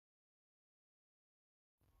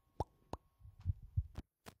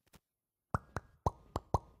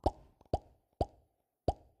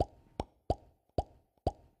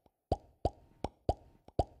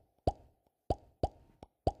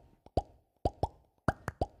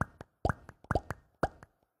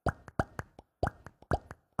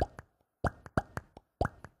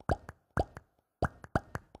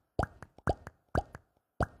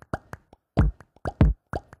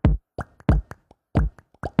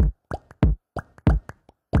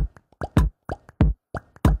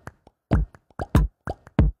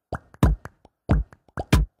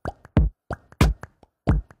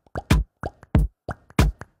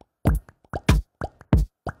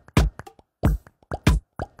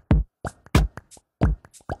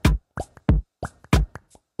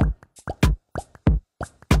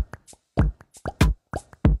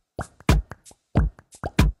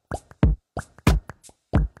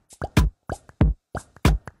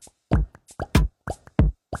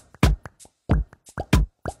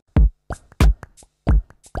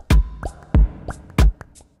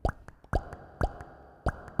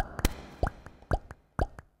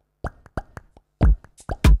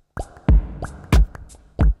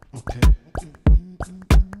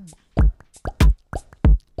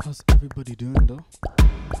everybody doing though?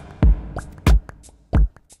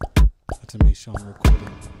 Had to make sure I'm recording.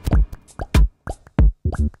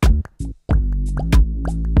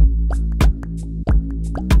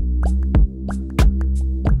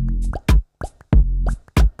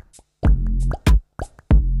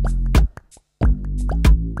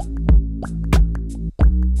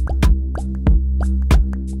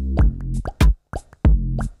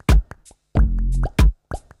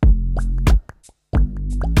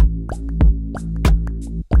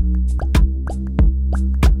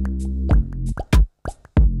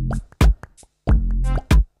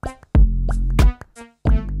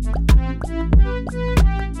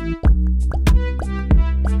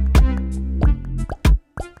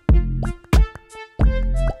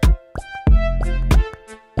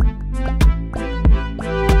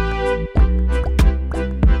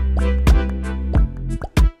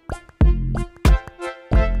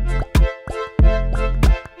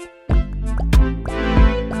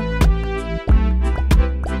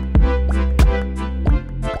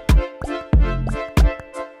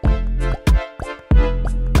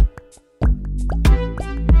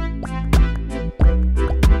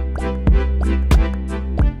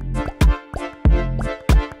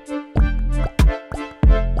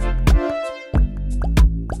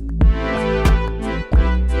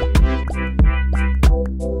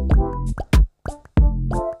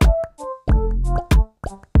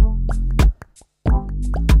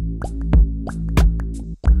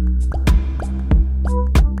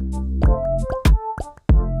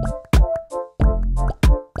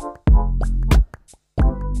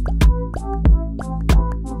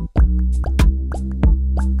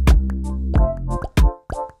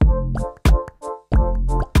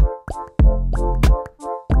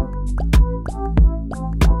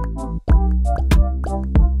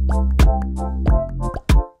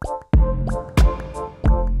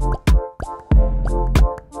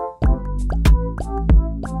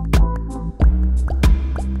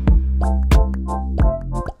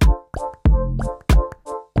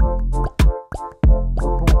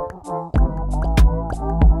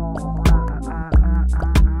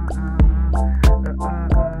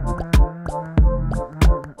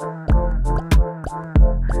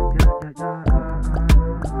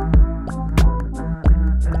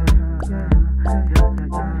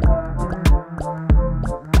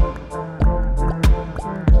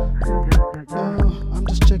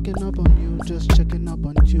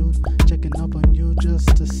 Checking up on you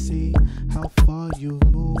just to see how far you've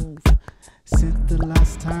moved since the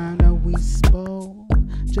last time that we spoke.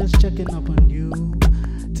 Just checking up on you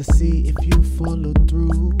to see if you follow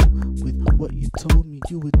through with what you told me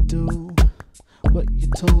you would do. What you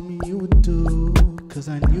told me you would do. Cause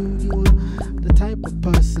I knew you were the type of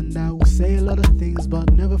person that would say a lot of things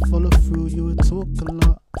but never follow through. You would talk a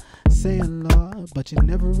lot, say a lot, but you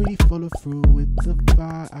never really follow through with the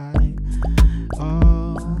vibe.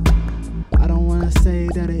 Oh, I don't wanna say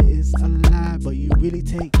that it is a lie, but you really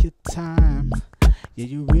take your time. Yeah,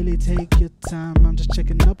 you really take your time. I'm just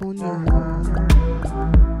checking up on you.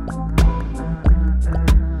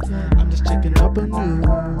 I'm just checking up on you.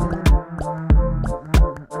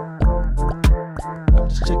 I'm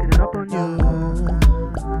just checking up on you.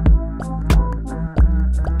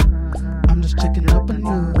 I'm just checking up on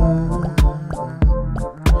you.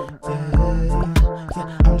 Yeah,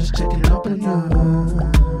 I'm just checking up on you.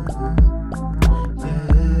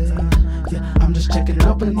 Yeah, I'm just checking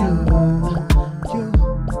up on you.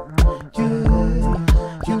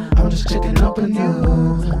 I'm just checking up on you.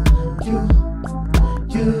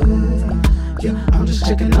 I'm just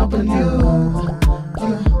checking up on you.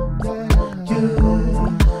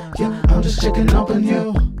 I'm just checking up on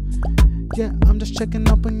you. Yeah, I'm just checking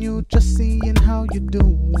up on you, just seeing how you're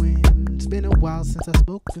doing. It's been a while since I've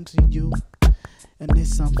spoken to you, and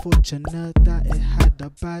it's unfortunate that it had a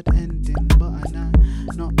bad ending. But I'm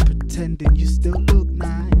not pretending, you still look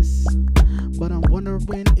nice. But I'm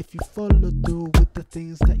wondering if you follow through with the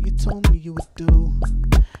things that you told me you would do.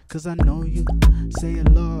 Cause I know you say a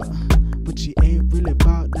lot, but you ain't really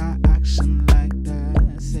about that action like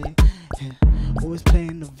that. Say, yeah, always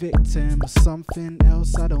playing the victim or something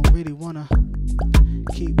else. I don't really wanna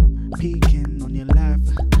keep peeking on your life,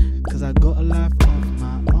 cause I got a life of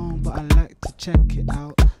my own. But I like to check it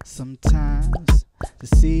out sometimes to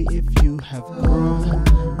see if you have grown.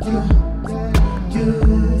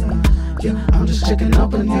 I'm just checking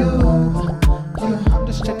up on you. I'm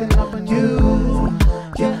just checking up on you.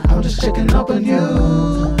 I'm just checking up on you.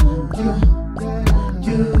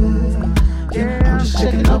 I'm just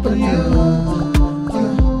checking up on you.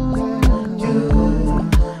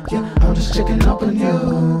 I'm just checking up on you.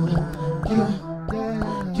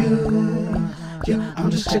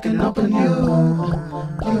 checking up on you.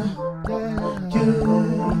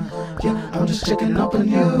 I'm just checking up on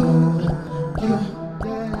you.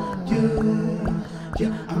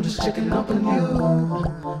 I'm just checking up on you.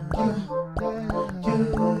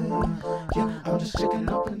 I'm just checking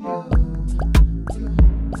up on you.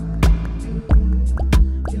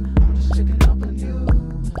 I'm just checking up on you.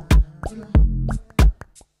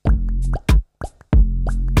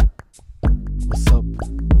 What's up?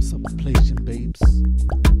 What's up, Plagian babes?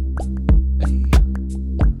 Hey,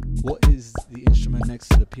 what is the instrument next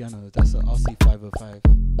to the piano? That's a RC505.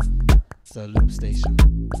 It's a loop station.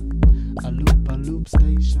 A loop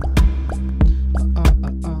station.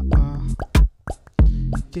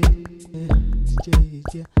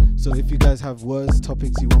 Yeah. So if you guys have words,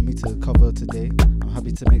 topics you want me to cover today, I'm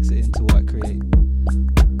happy to mix it into what I create.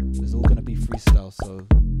 It's all gonna be freestyle, so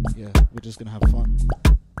yeah, we're just gonna have fun.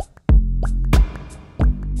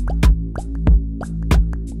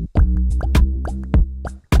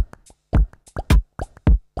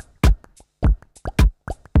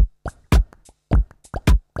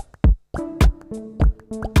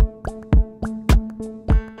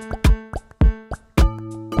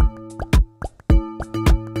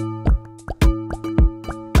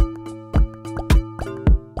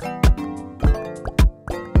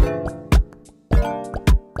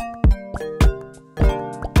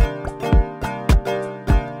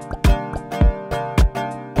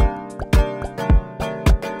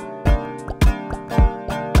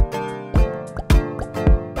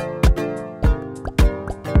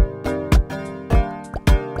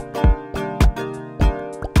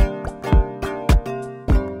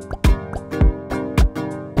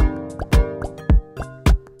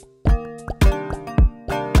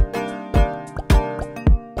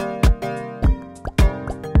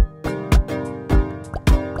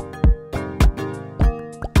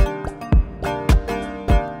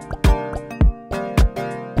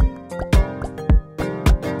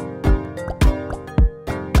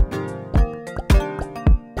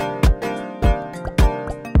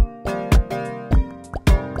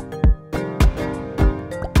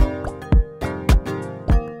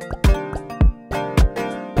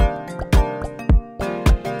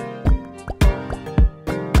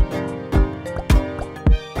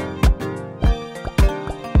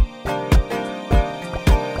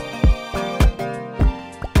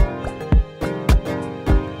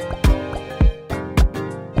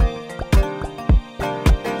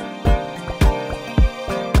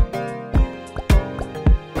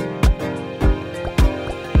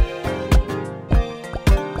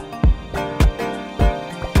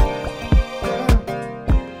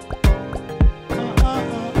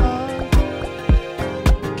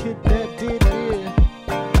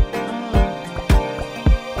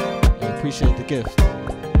 Appreciate the gift.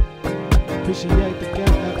 Appreciate the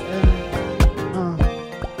gift.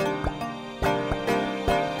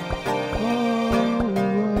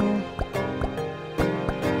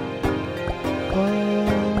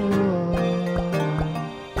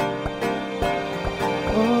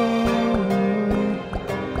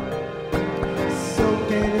 It's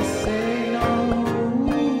okay to say no.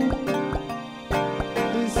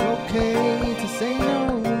 It's okay to say no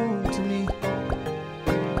to me.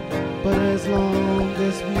 But as long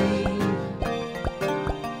as we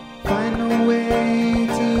find a way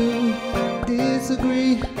to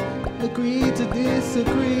disagree, agree to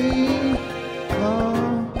disagree. Oh,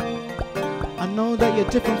 I know that you're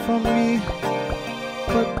different from me,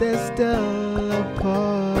 but there's still a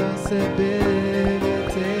possibility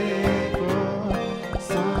for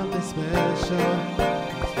something special.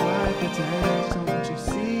 It's my potential. Don't you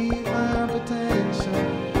see my potential?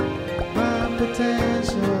 My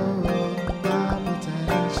potential.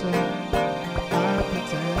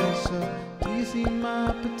 Do you see my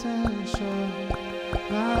potential?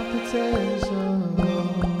 My potential,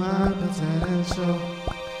 my potential,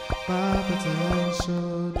 my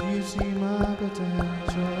potential. Do you see my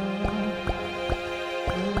potential? My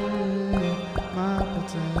potential, my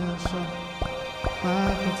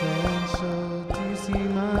potential. Do you see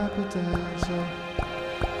my potential?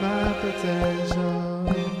 My potential,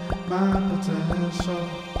 my potential.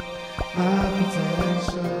 My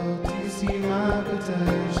potential, do you see my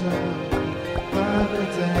potential? My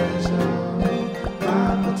potential,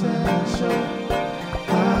 my potential,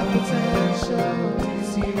 my potential, do you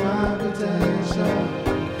see my potential?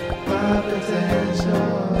 My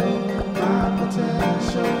potential, my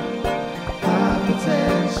potential, my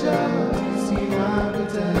potential, do you see my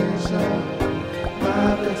potential? My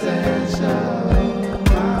potential,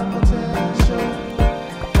 my potential,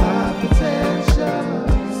 my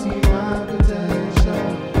potential.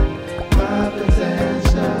 My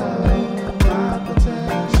potential,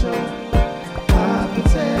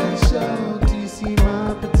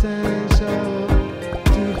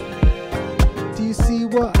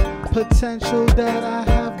 potential that I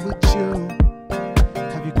have with you?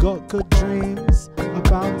 Have you got good dreams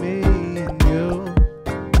about me and you?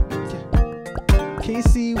 Yeah. Can you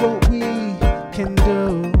see what we can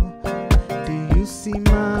do? Do you see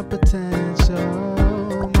my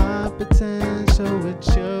potential? My potential with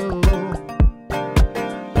you?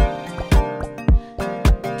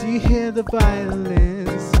 Do you hear the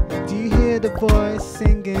violins? Do you hear the voice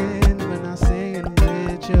singing when I'm singing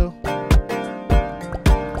with you?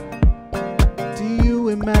 Do you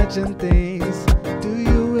imagine things? Do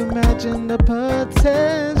you imagine the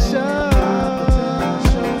potential?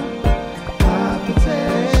 My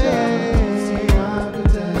potential, see my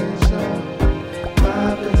potential,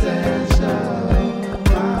 my potential,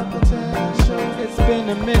 my potential. It's been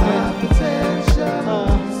a minute. My potential,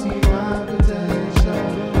 see my potential,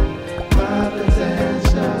 my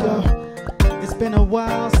potential. It's been a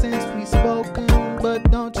while since we spoken, but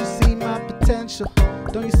don't you see my potential?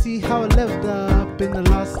 Don't you see how I leveled up in the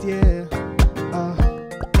last year?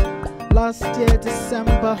 Last year,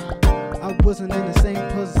 December, I wasn't in the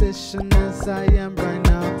same position as I am right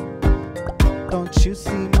now. Don't you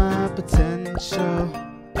see my potential?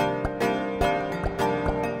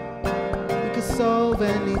 We could solve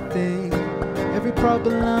anything. Every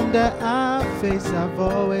problem that I face, I've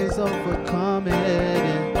always overcome it.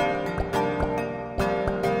 Yeah.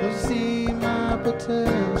 Don't you see my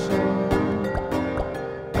potential?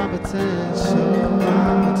 My potential,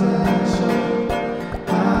 my potential,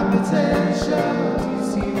 my potential. Do you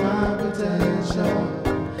see my potential?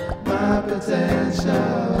 My potential,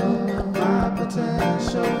 my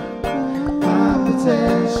potential, my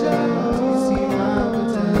potential. Do you see my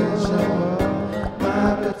potential? My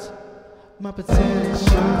potential, my potential,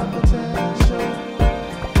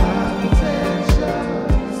 my potential.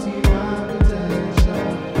 Do you see my potential?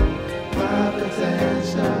 My potential. Potential.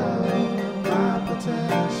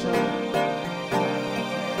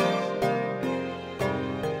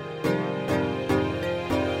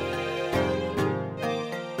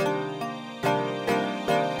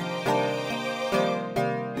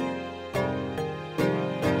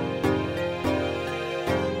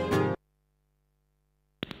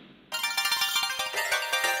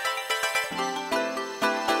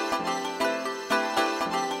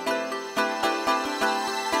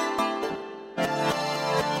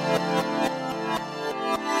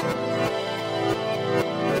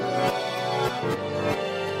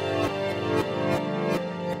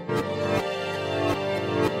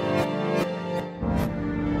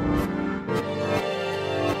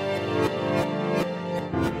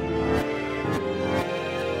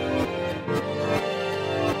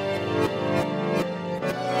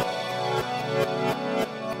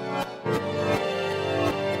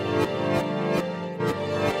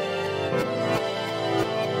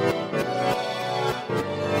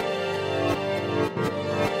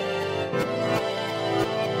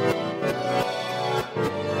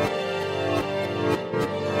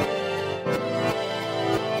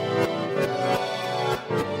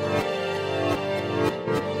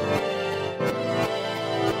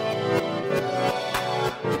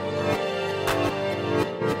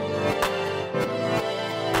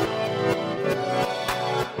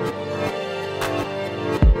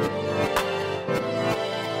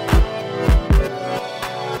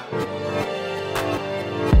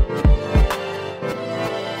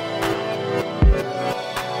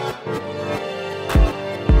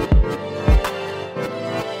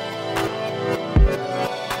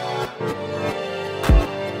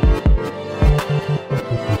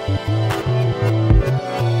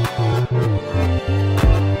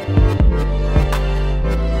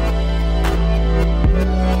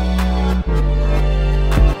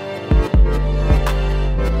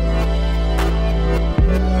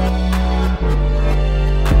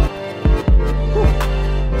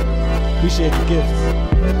 Appreciate the gifts.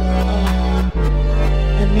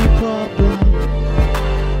 Any problem?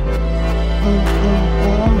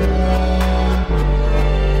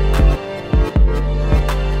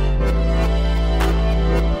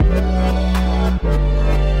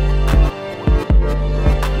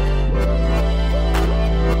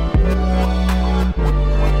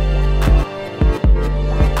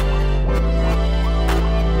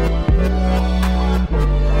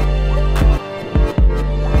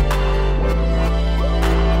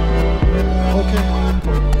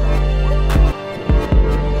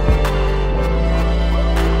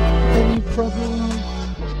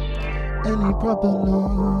 Any problem,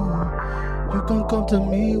 you can come to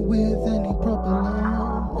me with any problem,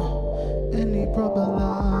 any problem.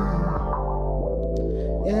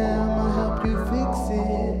 Yeah, I'ma help you fix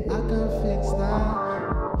it. I can fix that.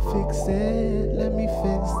 Fix it, let me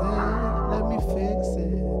fix that.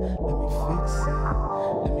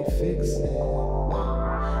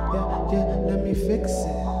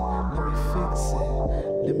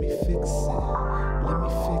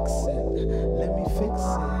 fix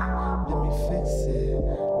it. Let me fix it.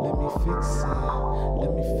 Let me fix it.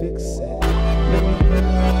 Let me fix it.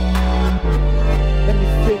 Let me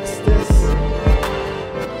fix this.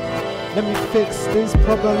 Let me fix these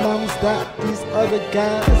problems that these other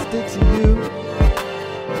guys did to you.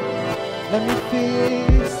 Let me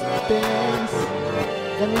fix this.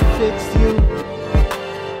 Let me fix you.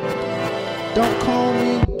 Don't call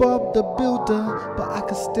me Bob the Builder, but I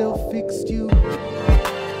can still fix you.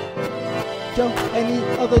 Yo, any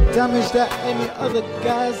other damage that any other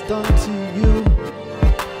guy's done to you,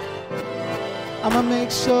 I'ma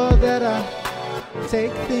make sure that I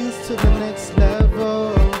take things to the next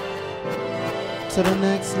level. To the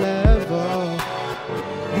next level.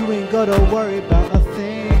 You ain't gotta worry about a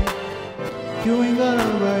thing. You ain't gotta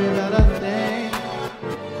worry about a thing.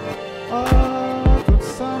 Oh, from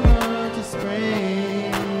summer to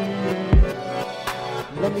spring.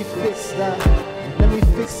 Let me fix that. Let me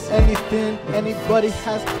fix anything anybody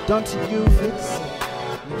has done to you. Fix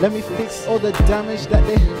it. Let me fix all the damage that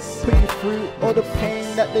they put you through, all the pain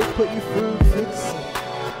that they put you through. Fix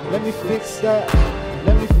it. Let me fix that.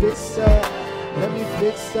 Let me fix that. Let me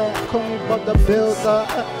fix that. Call me Bob the Builder,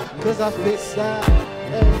 cause I fix that.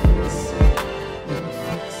 Let me fix it.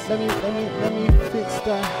 Let me fix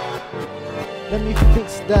that. Let me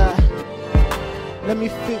fix that. Let me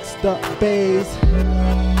fix the bass.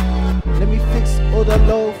 Let me fix all the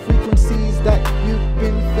low frequencies that you've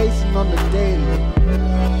been facing on the daily.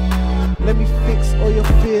 Let me fix all your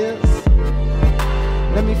fears.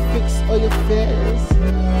 Let me fix all your fears.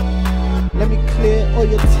 Let me clear all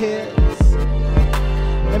your tears.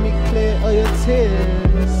 Let me clear all your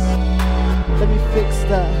tears. Let me fix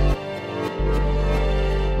that.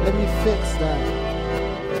 Let me fix that.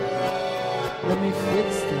 Let me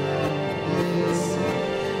fix that. Yes.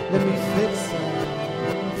 Let me fix that.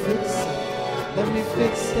 Fix it. Let me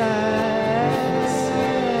fix that.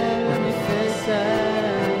 Let me fix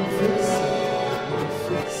that. Fix it. Let me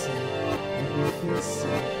fix it. Let me fix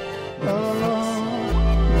it. Oh,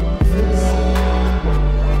 fix it.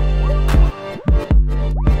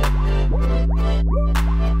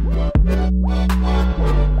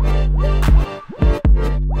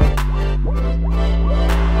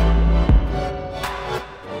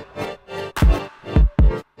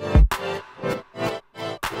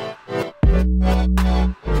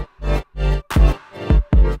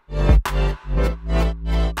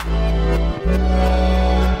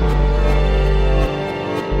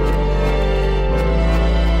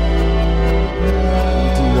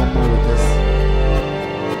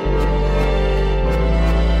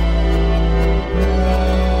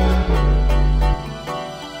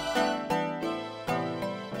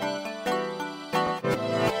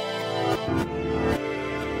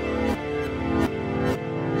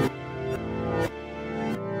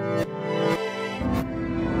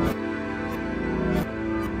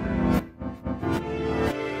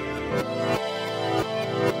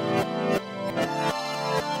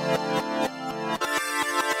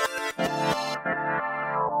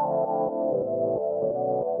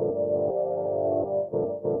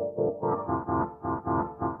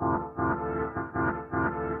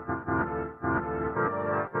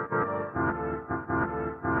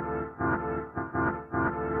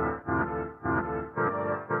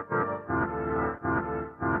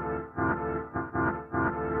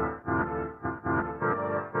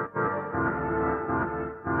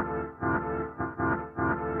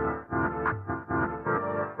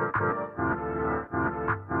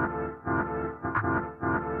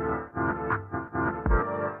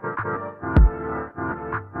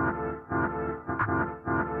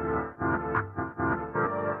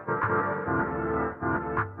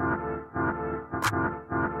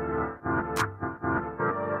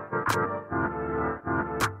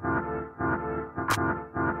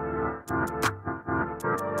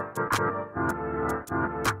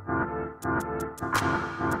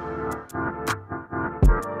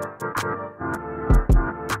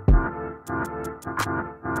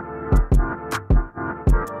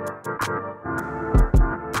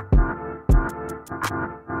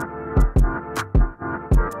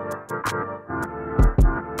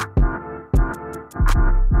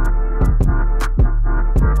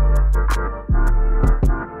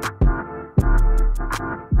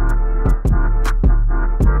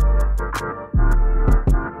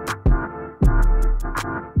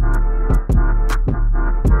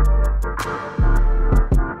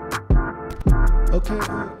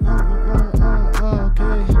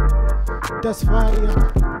 That's fire.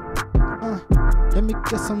 Let me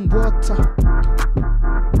get some water.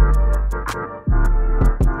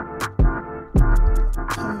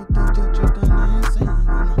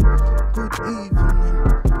 Good evening.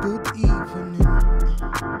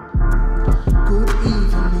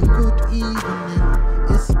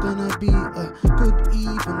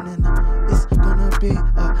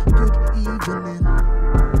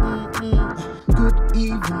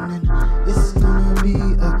 evening. It's gonna be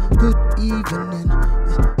a good evening.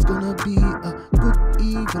 It's gonna be a good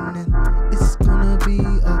evening. It's gonna be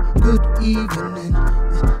a good evening.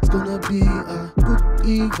 It's gonna be a good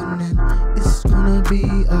evening. It's gonna be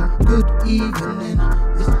a good evening.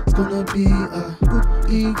 It's gonna be a good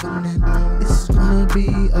evening. It's gonna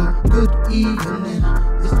be a good evening.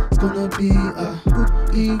 It's gonna be a good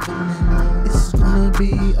evening. It's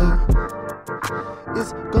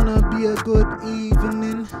gonna be a good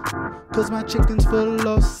evening. 'Cause my chicken's full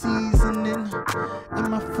of seasoning and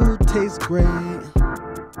my food tastes great.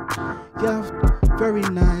 Yeah, very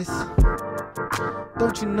nice.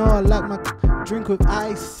 Don't you know I like my drink with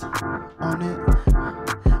ice on it?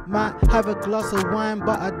 Might have a glass of wine,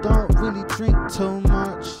 but I don't really drink too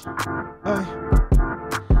much.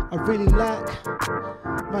 I really like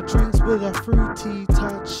my drinks with a fruity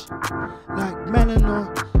touch, like melon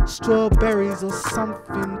or strawberries or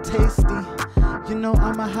something tasty. You know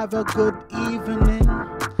I'ma have a good evening.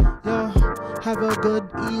 Yo, have a good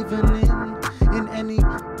evening in any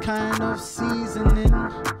kind of seasoning.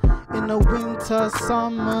 In the winter,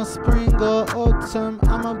 summer, spring or autumn,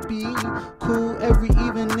 I'ma be cool every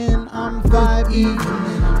evening. I'm vibing.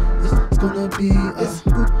 It's gonna be a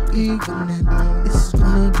good evening. It's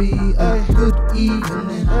gonna be a good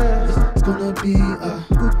evening. It's gonna be a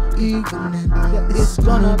good evening. It's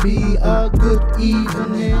gonna be a good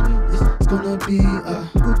evening. It's gonna be a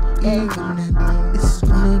good evening. It's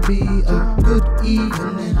gonna be a good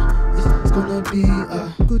evening. It's gonna be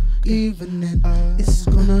a good evening. It's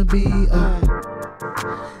gonna be a.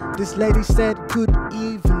 This lady said good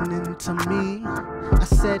evening to me. I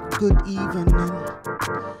said good evening.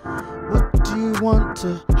 What do you want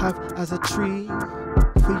to have as a treat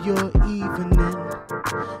for your evening?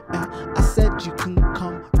 I said you can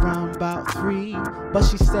come round about 3, but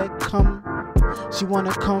she said come. She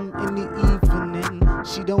wanna come in the evening.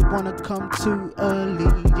 She don't wanna come too early.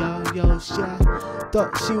 Yo, she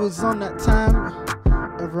thought she was on that time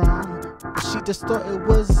around, but she just thought it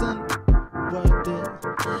wasn't worth it.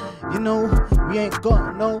 You know, we ain't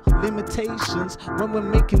got no limitations when we're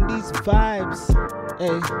making these vibes.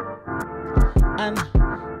 Hey, and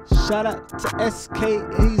shout out to SK,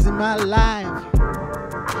 he's in my life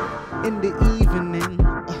in the evening.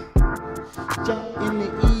 Yeah, in the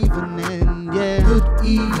evening, yeah. Good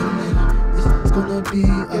evening. It's gonna be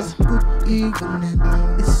a good evening.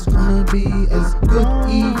 It's gonna be a good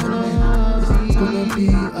evening. It's gonna be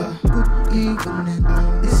a good evening.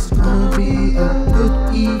 It's gonna be a good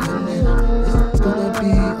evening. It's gonna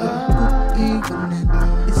be a good evening.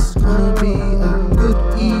 It's gonna be a good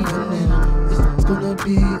evening. It's gonna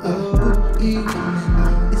be a good evening.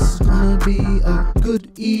 It's gonna be a good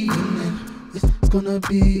evening. It's gonna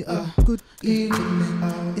be a good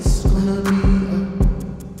evening. It's gonna be a.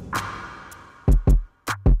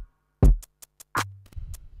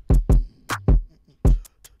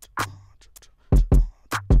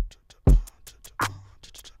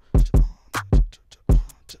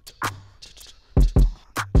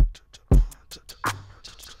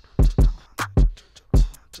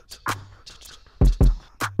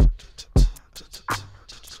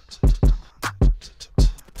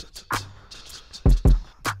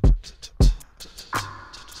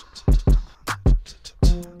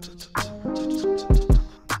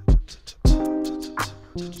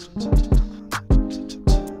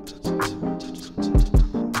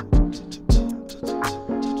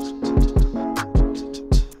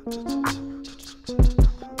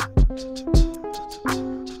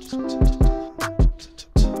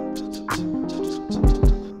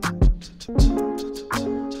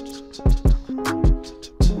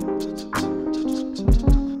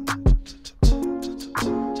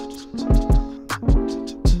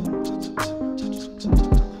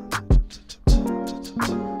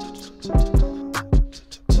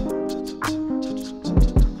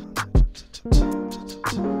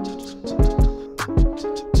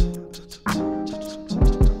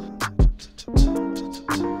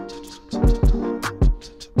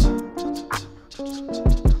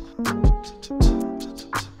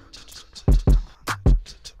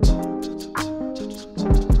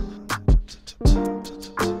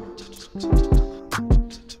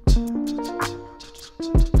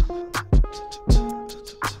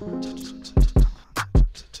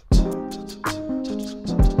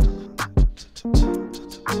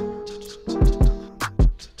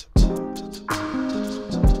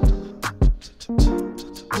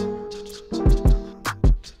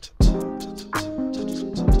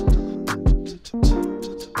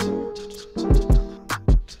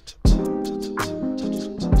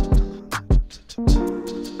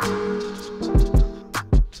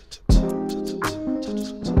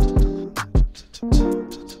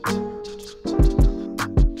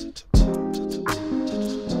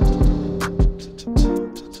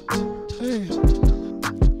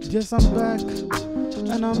 Yes, I'm back,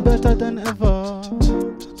 and I'm better than ever.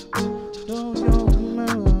 Yo, yo,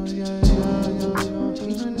 remember, yeah.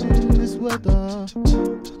 Even in this weather,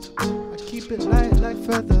 I keep it light like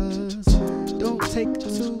feathers. Don't take it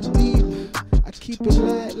too deep. I keep it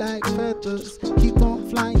light like feathers. Keep on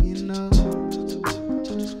flying up.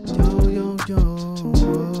 Yo.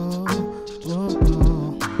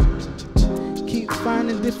 Keep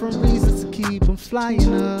finding different reasons to keep on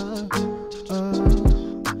flying up.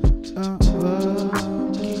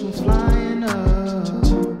 Keep on flying up.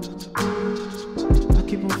 I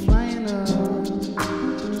keep on flying up.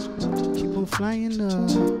 Keep on flying up.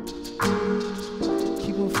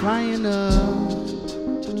 Keep on flying up.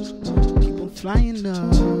 Keep on flying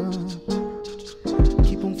up.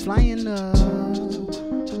 Keep on flying up.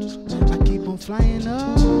 I keep on flying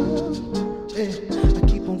up. I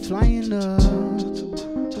keep on flying up.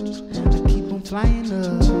 I keep on flying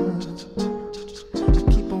up. I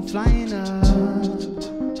keep on flying up.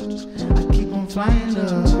 I keep on flying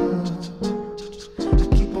up. I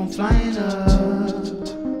keep on flying up.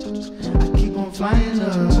 I keep on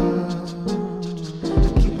flying up.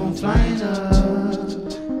 I keep on flying up.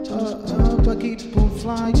 I keep on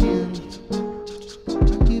flying.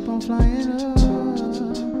 I keep on flying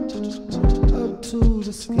up to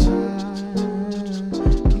the sky.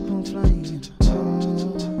 Keep on flying up.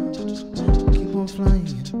 Keep on flying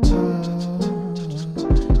up.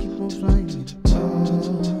 Keep on flying up.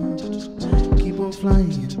 Keep on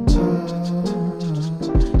flying up.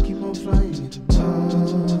 Keep on flying up.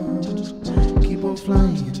 Keep on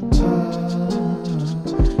flying up.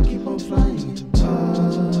 Keep on flying up.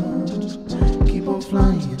 Keep on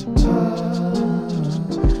flying up.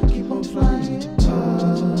 Keep on flying up.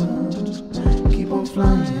 Keep on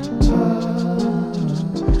flying up.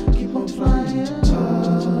 Keep on flying up.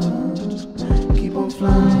 Keep on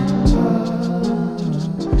flying up.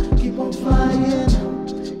 Keep on flying.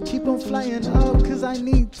 Keep on flying up, 'cause I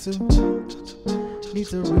need to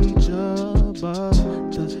reach above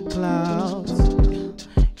the clouds.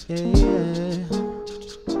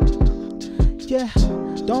 Yeah.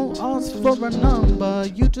 Don't ask for a number,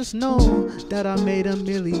 you just know that I made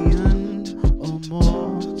 1,000,000 or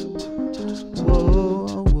more.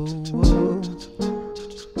 Whoa.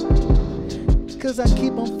 'Cause I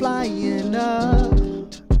keep on flying up.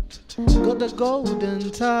 Got the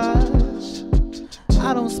golden touch.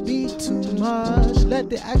 I don't speak too much. Let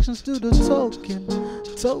the actions do the talking.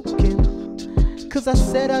 'Cause I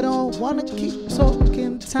said I don't wanna keep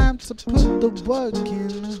talking. Time to put the work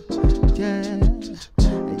in. Yeah.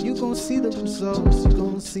 And you gon' see the results. You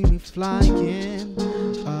gon' see me flying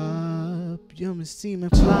up. You gon' see me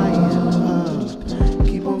flying up.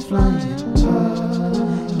 Keep on flying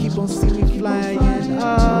up. Keep on see me flying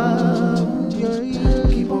up. Yeah.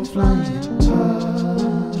 Keep on flying up.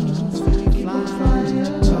 Keep on see me flying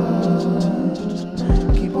up.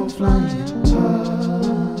 Keep on flying up.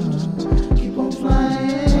 Keep on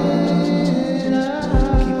flying up.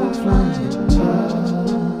 Keep on flying up.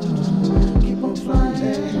 Keep on flying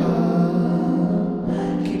up.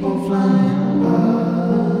 Keep on flying up.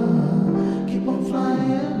 Keep on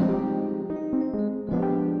flying.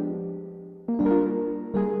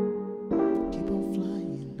 Keep on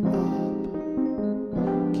flying up.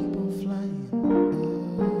 Keep on flying up.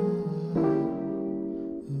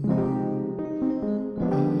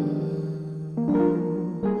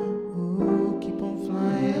 Keep on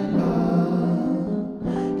flying up.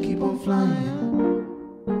 Keep on flying.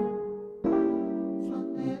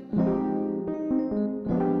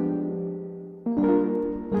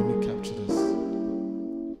 Let me capture this.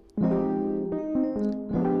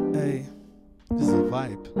 Hey, this is a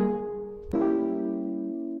vibe.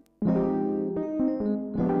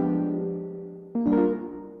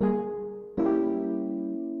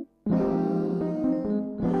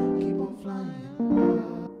 Keep on flying.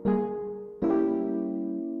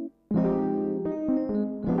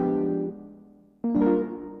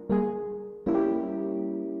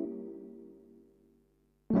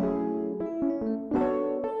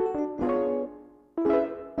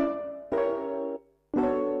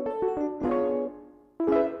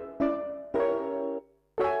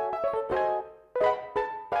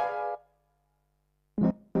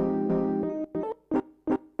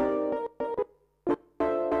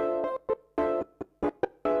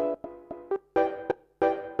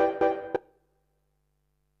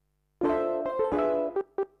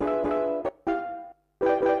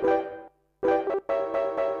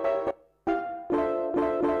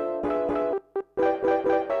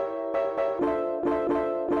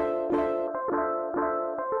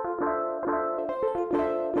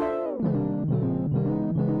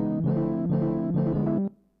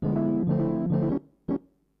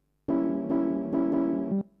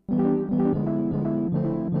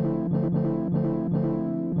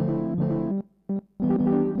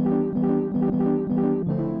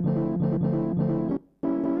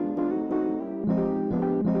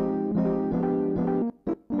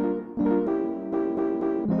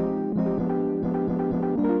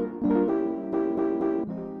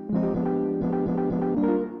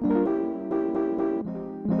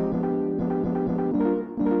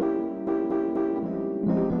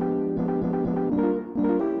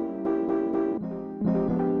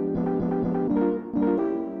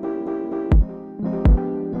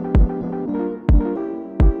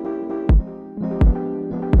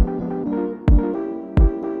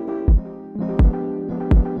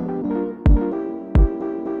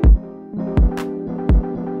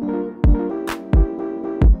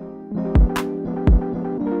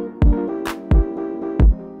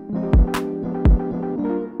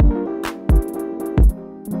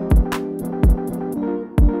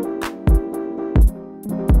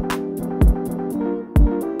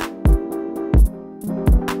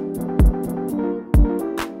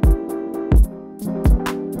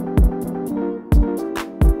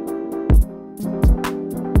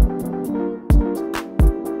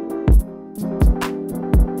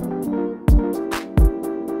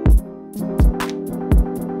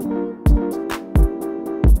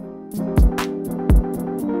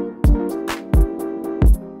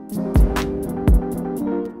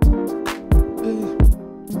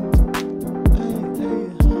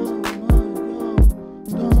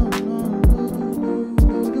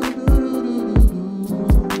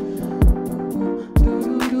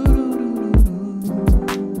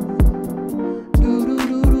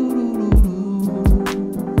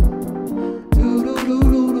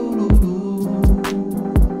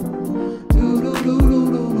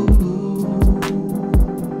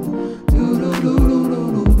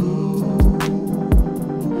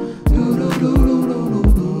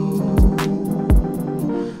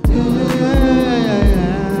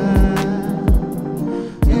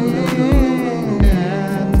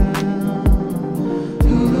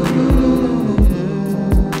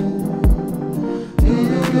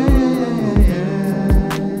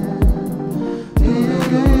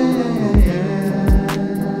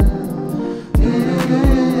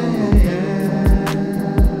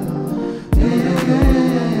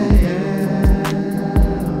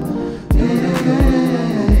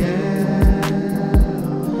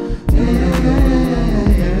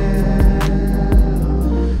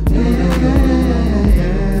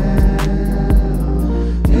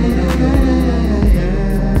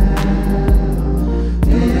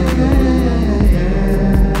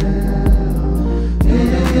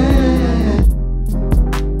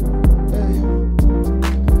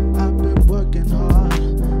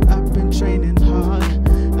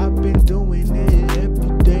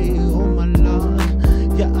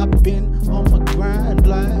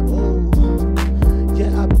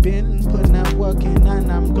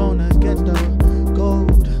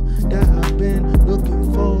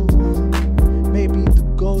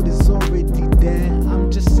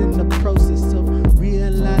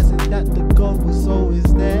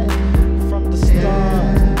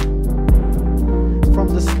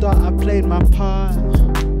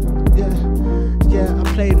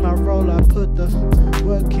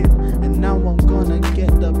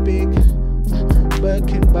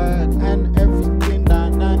 Birkin bag and everything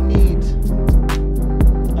that I need.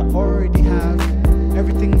 I already have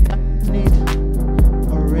everything that I need.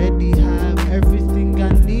 Already have everything I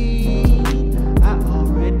need. I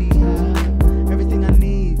already have everything I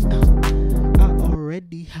need. I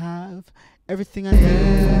already have everything I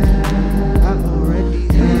need. I already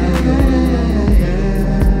have everything I need.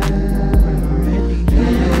 Already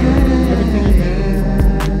have everything I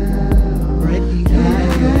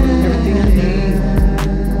need.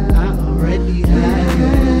 I already have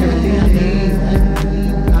everything I need.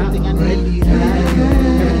 I already have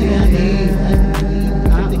everything I need.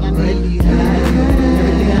 I already have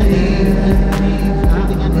everything I need. I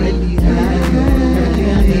already have everything I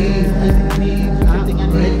need. I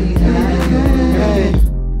already have,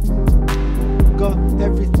 got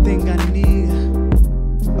everything I need.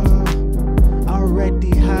 I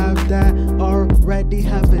already have that. Already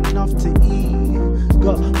have enough to eat.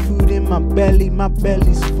 Got food in my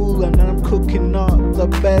belly's full, and I'm cooking up the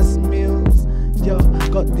best meals. Yo,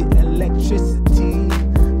 got the electricity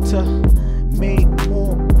to make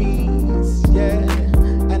more beats, yeah.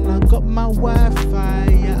 And I got my Wi-Fi,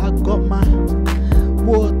 yeah. I got my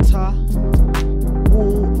water.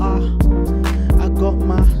 I got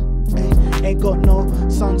my, ain't got no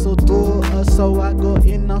sons or daughters, so I got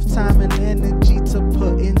enough time and energy to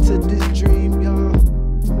put into this dream, yo.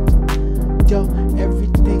 Yo,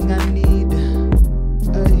 everything I need,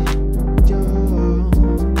 yo.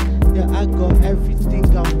 Yeah, I got everything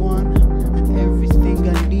I want and everything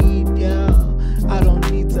I need, yeah. I don't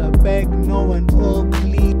need to beg no one or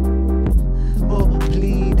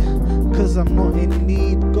plead, cause I'm not in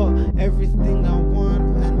need. Got everything I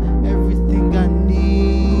want and everything I need.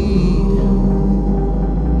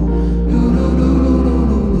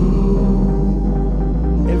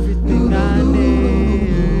 Everything I need,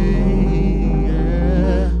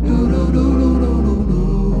 yeah.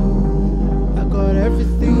 I got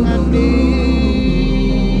everything I need.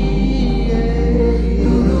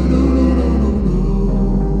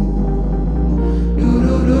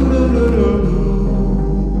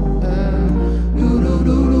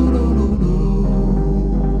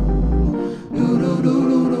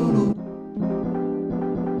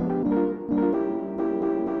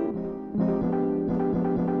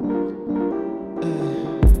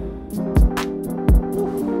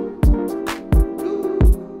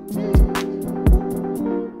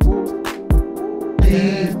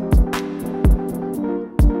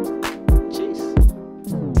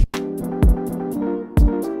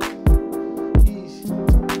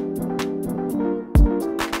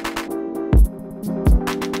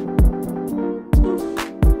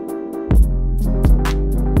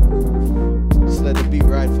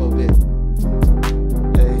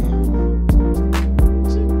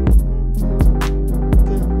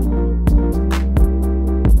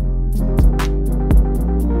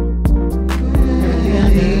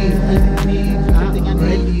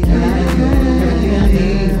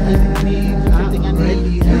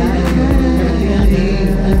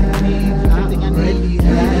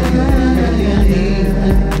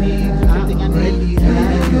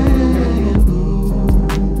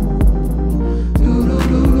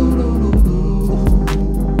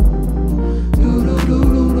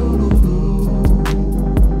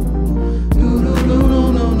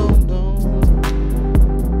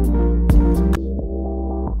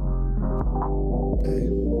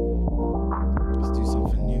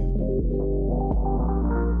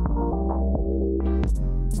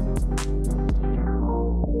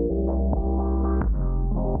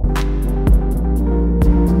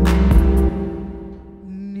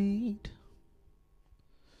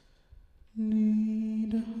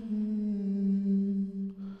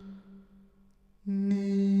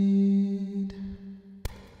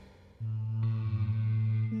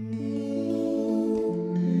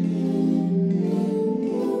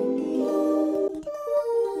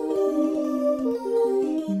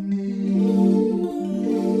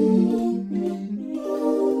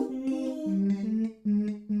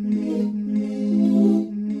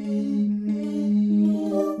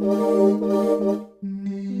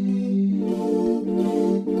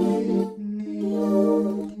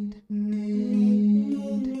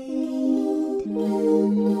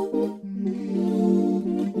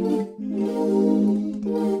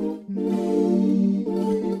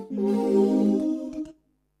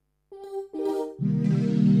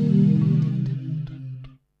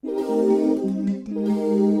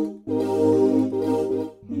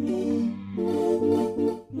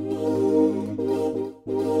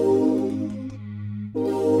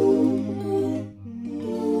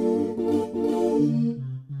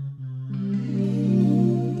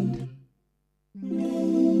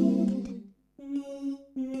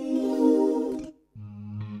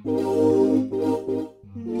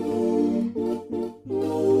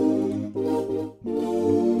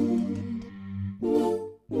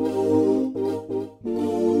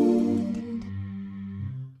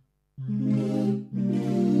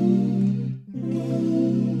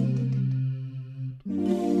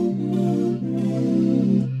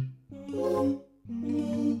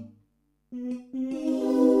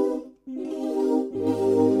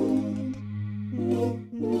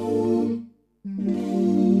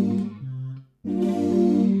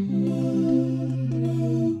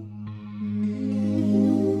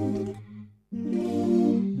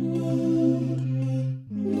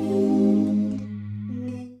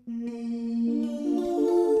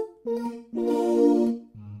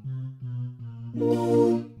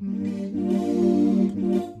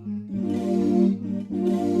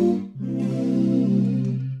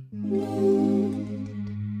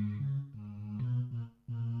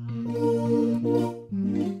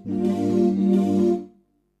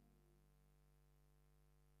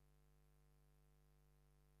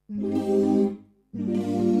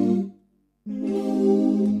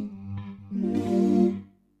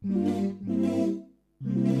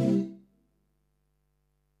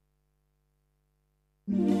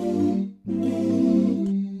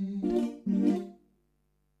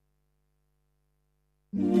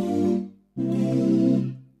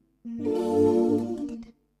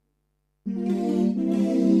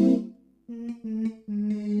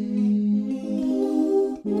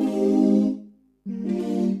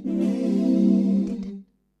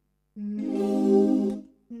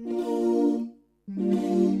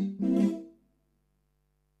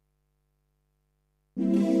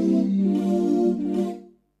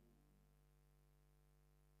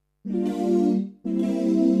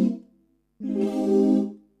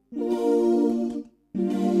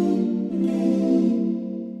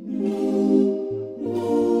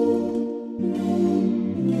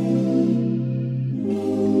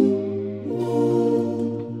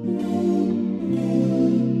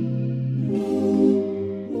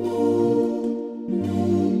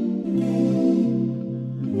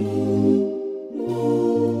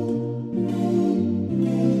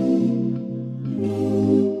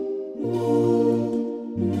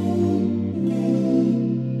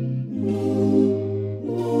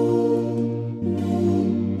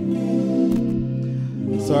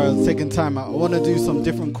 Second time, I want to do some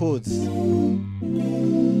different chords.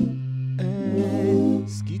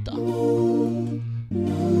 Skeeter.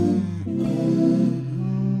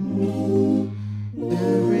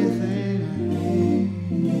 Everything I need.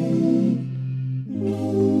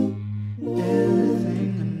 Everything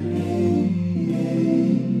I need.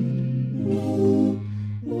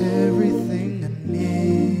 Everything I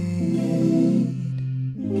need.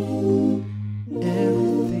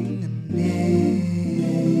 Everything I need.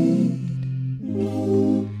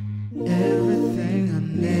 Everything I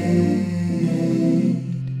need.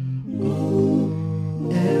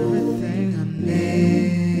 Oh, everything I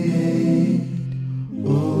need.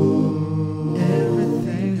 Oh,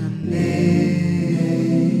 everything I need.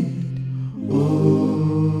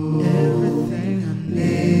 Oh, everything I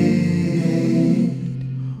need.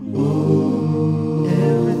 Oh,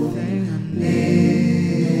 everything I need.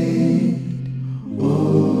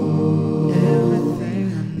 Oh, everything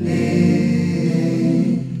I need.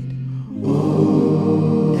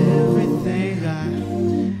 Oh,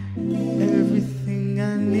 everything I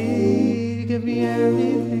need. Give me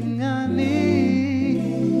everything I need.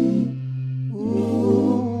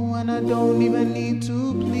 Ooh, and I don't even need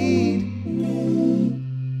to plead.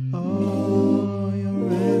 Oh,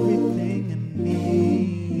 you're everything I need.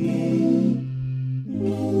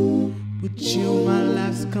 With you, my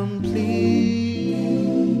life's complete.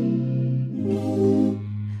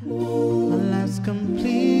 My life's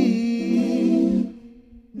complete.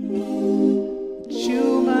 With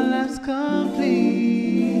you, my life's complete.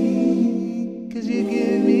 'Cause you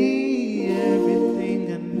give me everything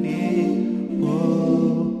I need.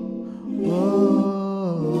 Oh,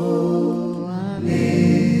 oh, I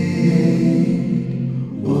need.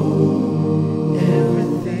 Oh,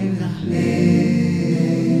 everything I need.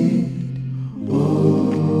 Oh,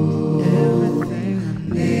 everything I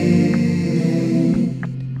need.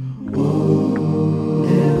 Oh,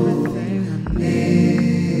 everything I need.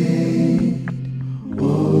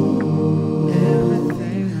 Oh,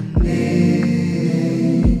 everything I need. Oh, everything I need.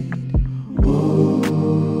 Oh,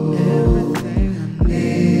 everything I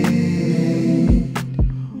need.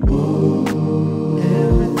 Oh,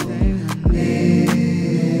 everything I need.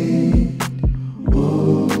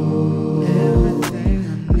 Oh, everything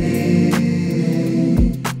I need.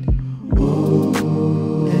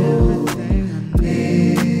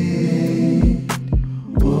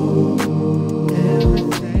 Oh, everything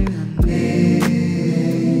I need.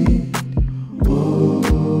 Oh,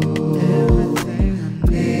 everything I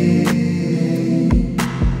need.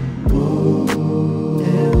 Oh,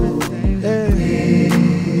 everything I need.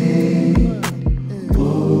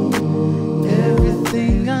 Oh,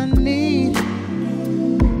 everything I need.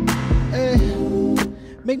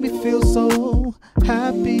 Make me feel so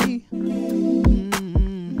happy.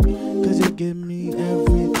 'Cause you give me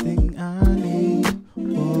everything I need.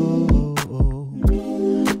 Oh, oh, oh.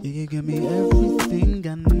 You give me everything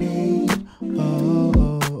I need. Oh,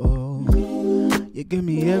 oh, oh. You give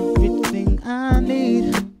me everything I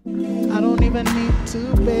need. I don't even need to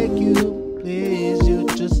beg you, please. You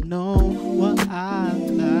just know what I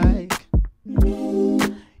like.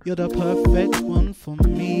 You're the perfect one for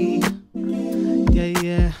me. Yeah,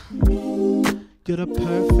 yeah. You're the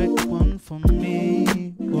perfect one for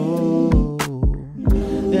me. Oh,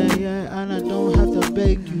 yeah, yeah. And I don't have to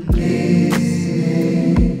beg you, please.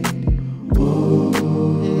 Oh,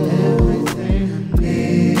 yeah, everything I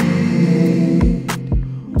need.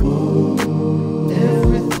 Oh,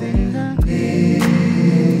 everything I need.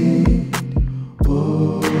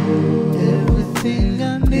 Oh, everything I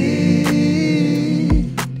need.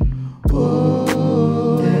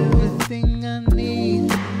 Oh, everything I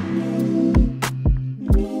need.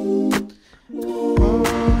 Oh,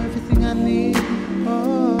 everything I need.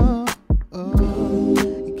 Oh, oh,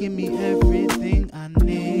 you give me everything I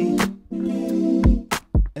need.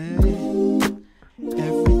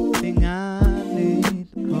 Everything I need.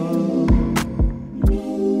 Oh,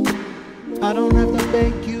 I don't have to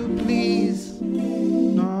beg you, please.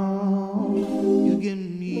 No, you give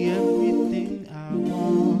me everything I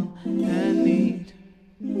want and need.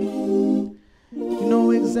 You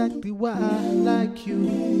know exactly why I like you.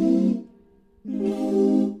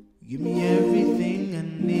 Give me everything I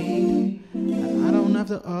need. And I don't have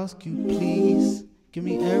to ask you, please. Give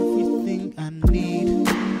me everything I need.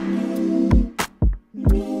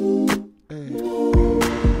 Hey.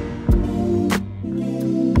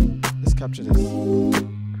 Let's capture this.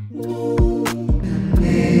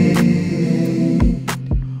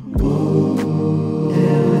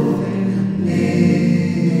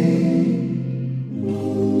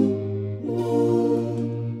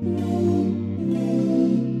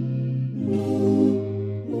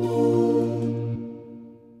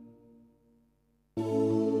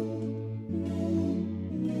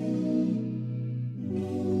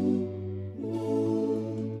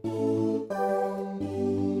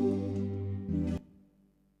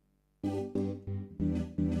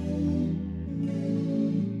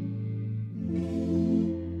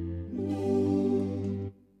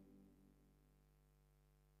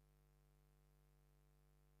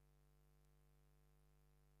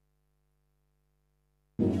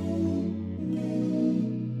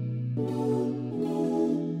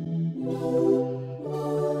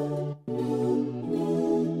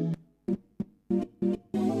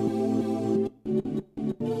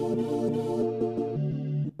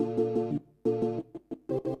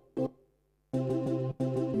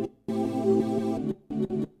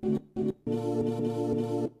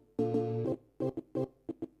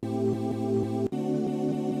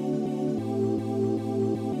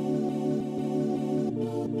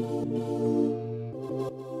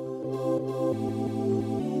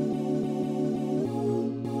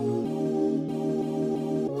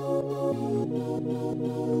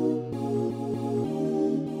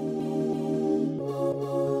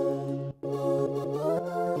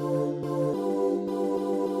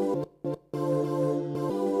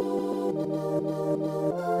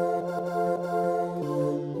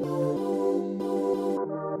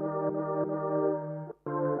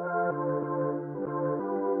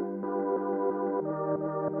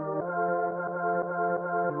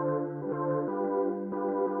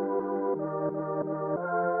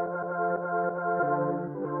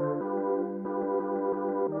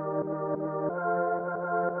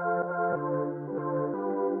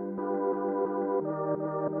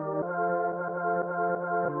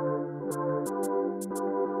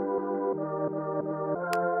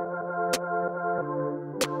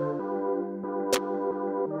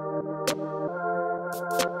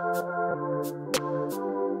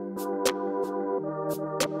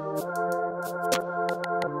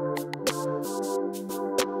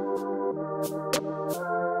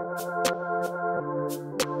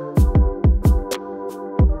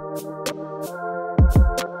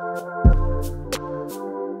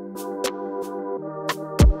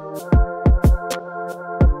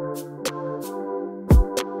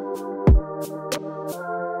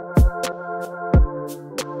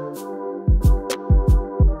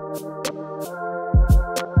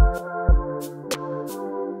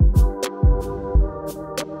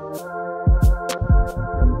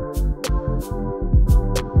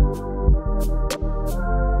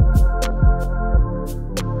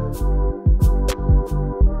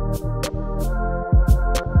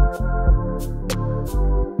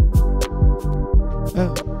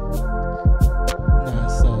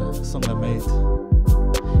 song I made.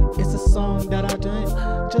 It's a song that I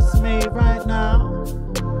just made right now.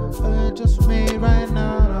 Just made right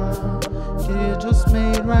now. Yeah, just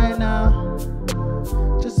made right now.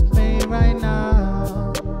 Just made right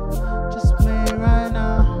now. Just made right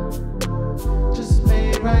now. Just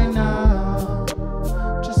made right now.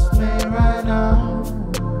 Just made right now.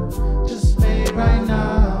 Just made right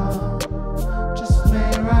now. Just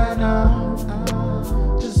made right now.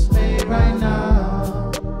 Just made right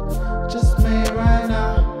now. Just made right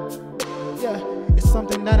now. Yeah, it's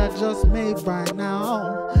something that I just made right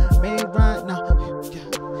now. Made right now.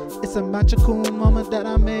 Yeah, it's a magical moment that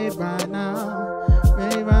I made right now.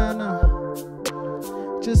 Made right now.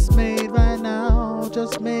 Just made right now.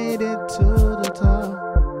 Just made it to the top.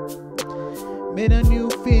 Made a new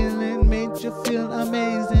feeling, made you feel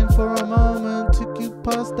amazing for a moment. Took you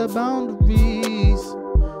past the boundaries.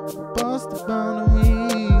 Past the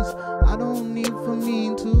boundaries. I don't need for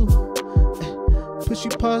me to push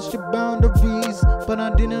you past your boundaries, but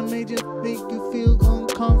I didn't make you feel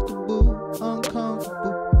uncomfortable.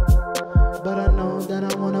 But I know that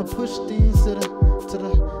I wanna push things to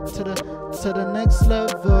the next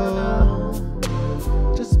level.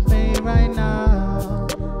 Just made right now.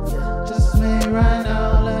 Just made right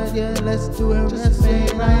now. Yeah, let's do it. Just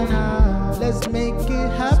made right now. Let's make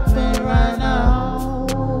it happen right now.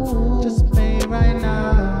 Just made right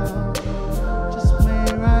now. Just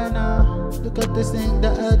made right now. Look at this thing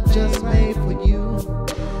that I just made for you.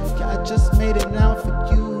 Yeah, I just made it now for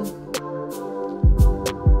you.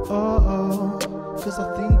 Oh, cause I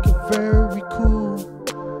think you're very cool.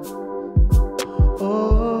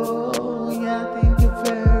 Oh, yeah, I think you're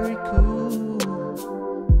very cool.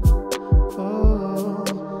 Oh,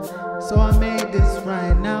 so I made this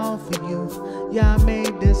right now for you. Yeah, I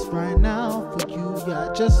made this right now for you. Yeah,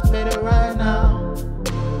 I just made it right now.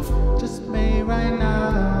 Just made right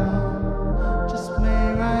now. Just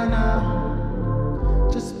made right now.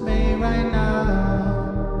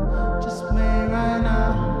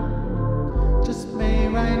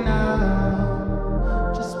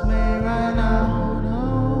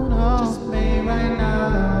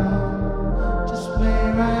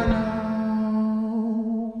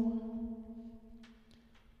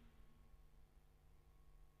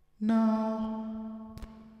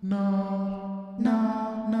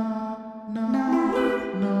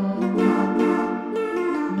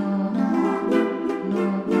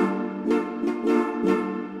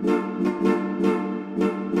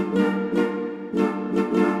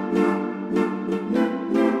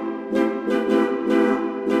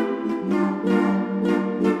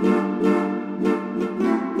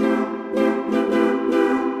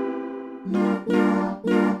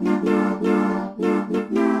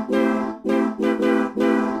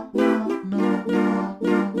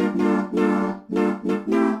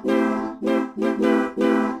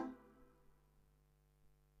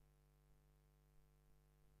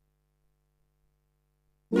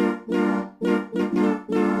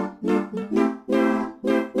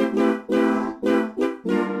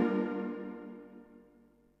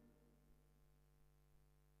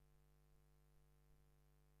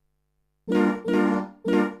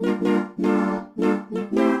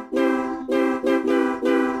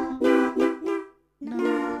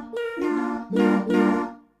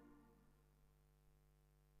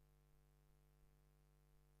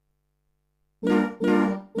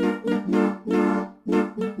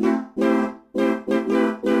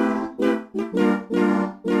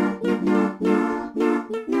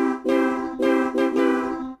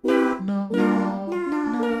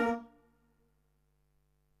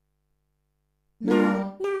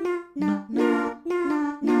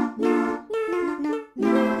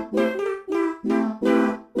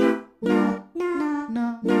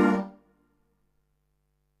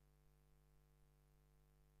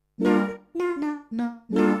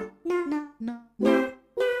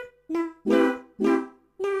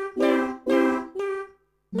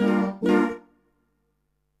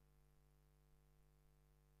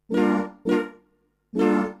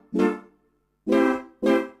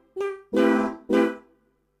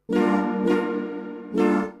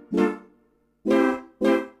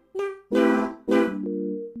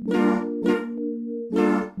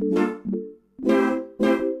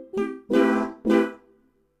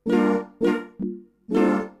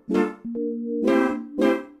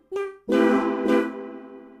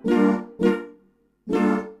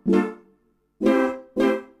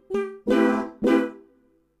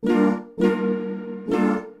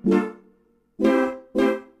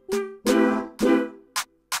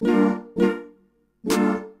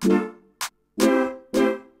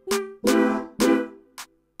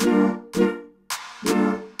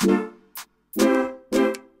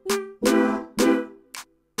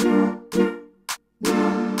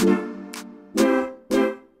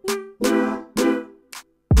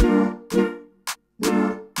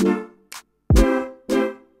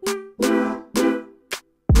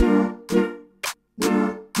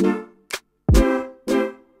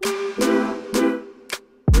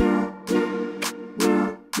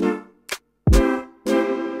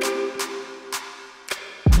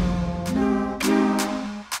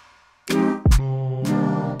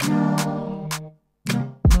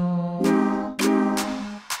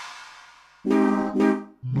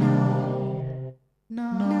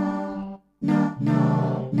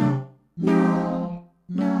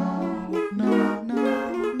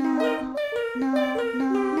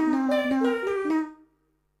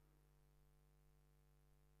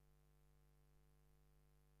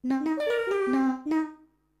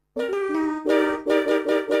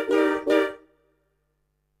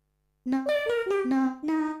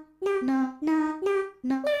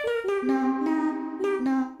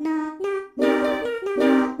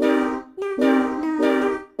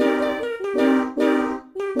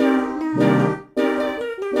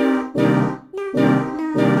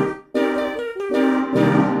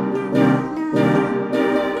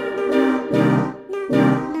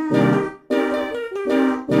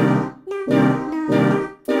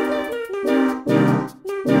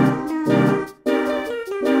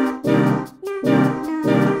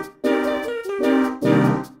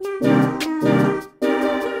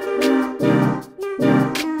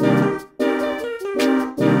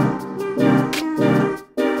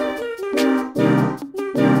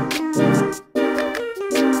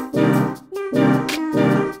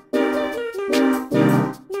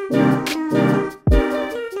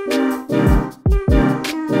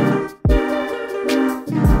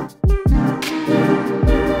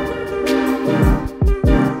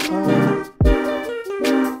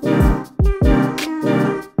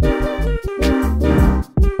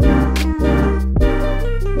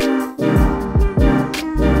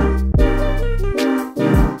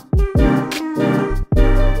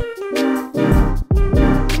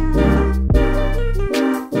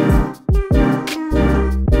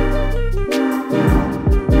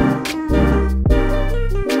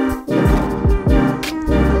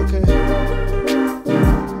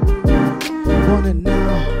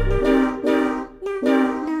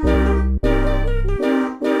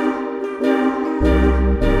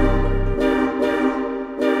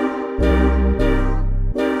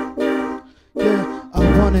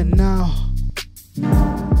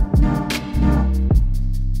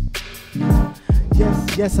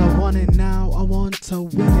 Yes, I want it now. I want to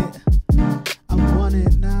win it. I want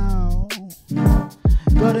it now.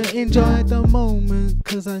 Gotta enjoy the moment,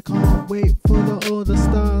 cause I can't wait for all the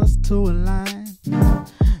stars to align.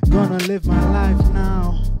 Gonna live my life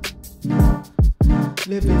now.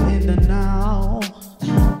 Living in the now.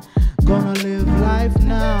 Gonna live life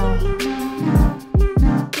now.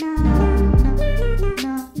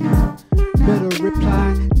 Better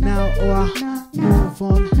reply now or I move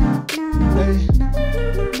on. Hey.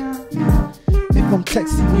 If I'm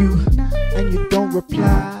texting you and you don't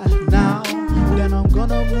reply now, then I'm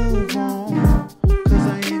gonna move on, cause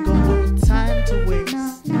I ain't got no time to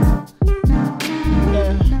waste.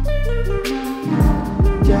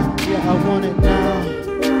 Yeah, I want it now.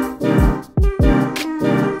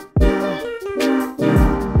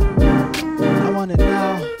 I want it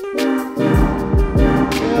now.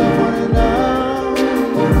 Yeah, I want it now.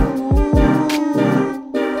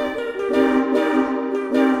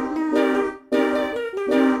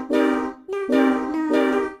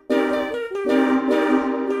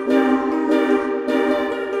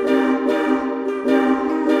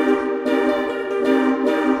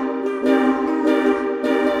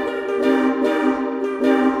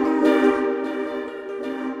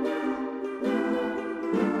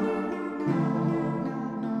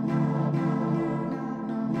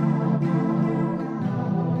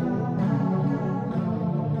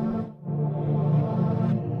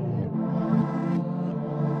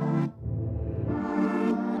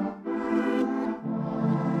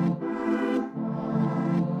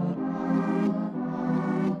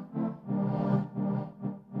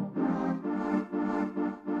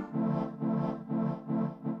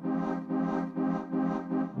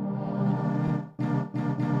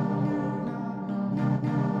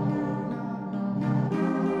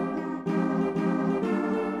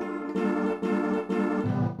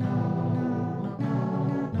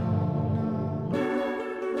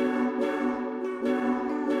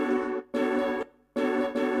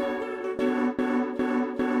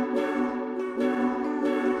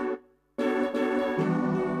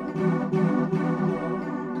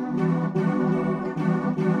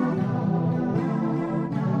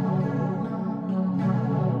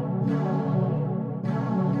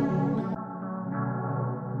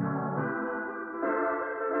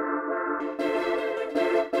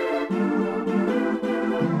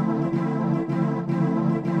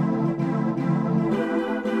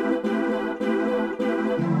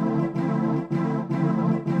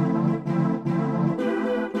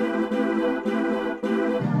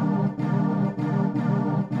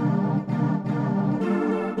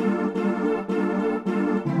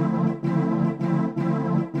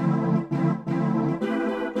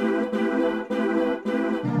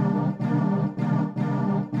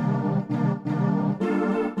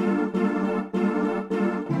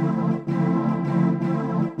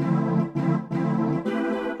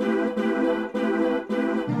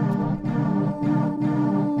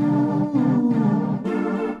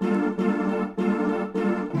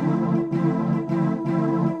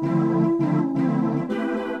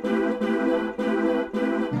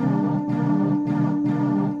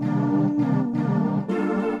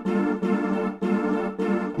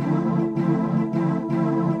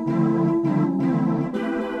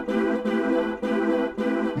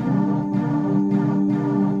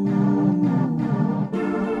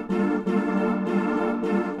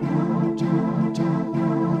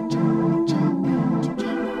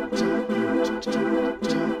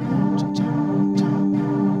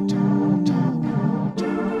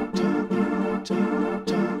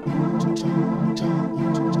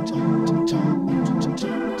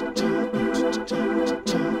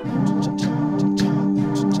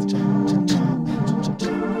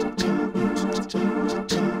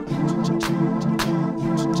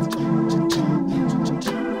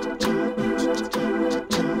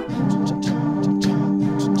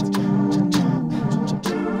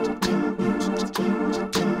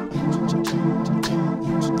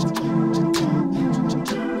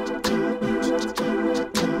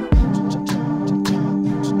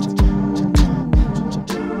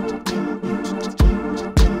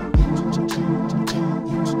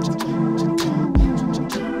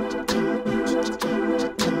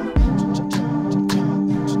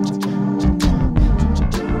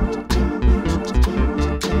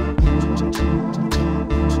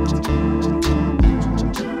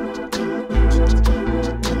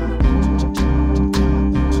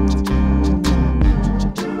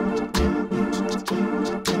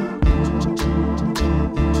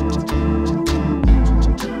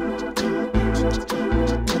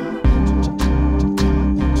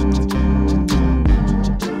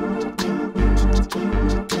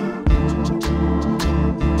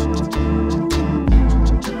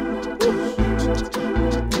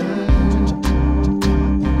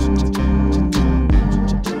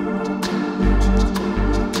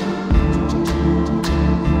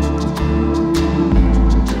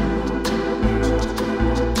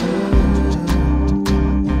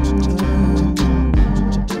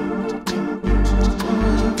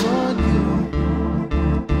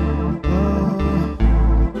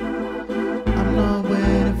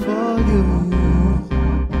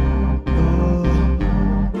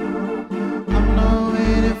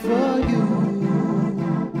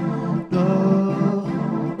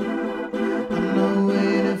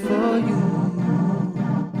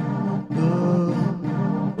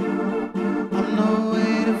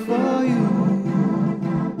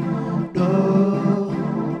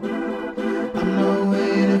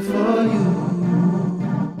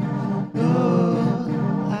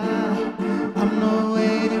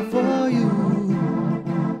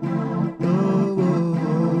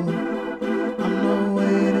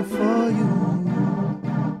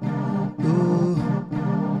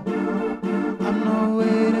 not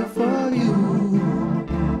waiting for you.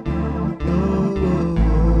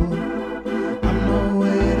 I'm not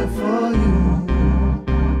waiting for you.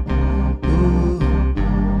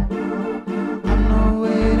 I'm not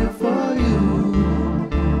waiting for you.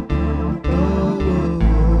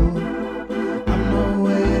 I'm not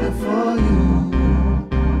waiting for you.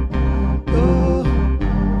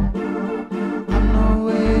 I'm not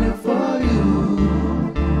waiting for you.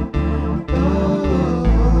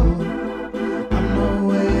 I'm not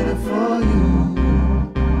waiting for you.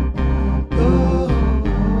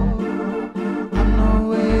 I'm not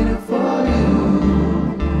waiting for you.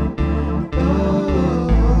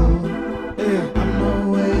 I'm not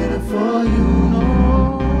waiting for you.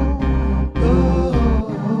 No.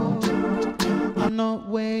 I'm not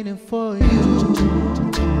waiting for you.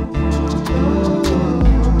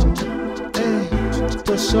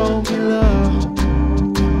 To show me love.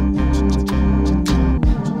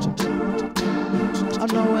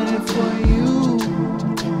 I'm not waiting for you.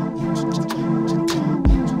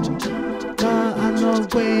 Nah, I'm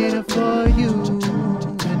not waiting for you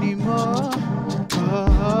anymore.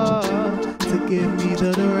 To give me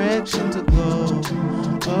the direction to go.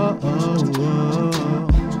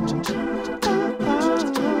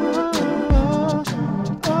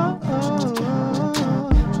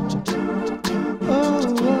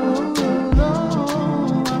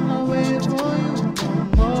 I'm not waiting for you no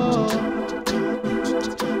more.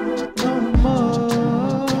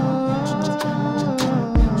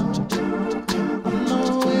 I'm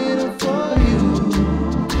not waiting for you.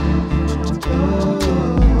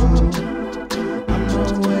 I'm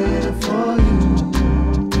not waiting for you.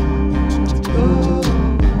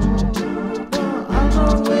 I'm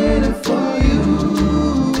not waiting for you.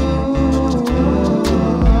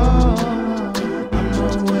 I'm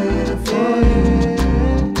not waiting for you.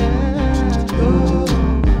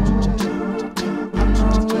 I'm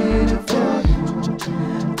not waiting for you.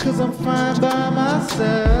 'Cause I'm fine by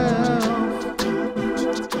myself.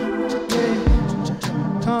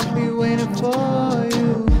 Can't be waiting for you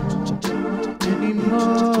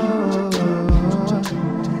anymore.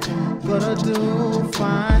 Gotta do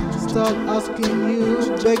fine. Stop asking you,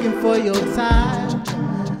 begging for your time.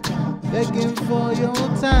 Begging for your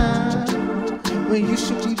time. When you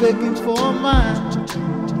should be begging for mine.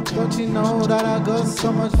 Don't you know that I got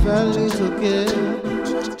so much value to give?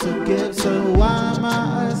 So why am I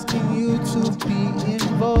asking you to be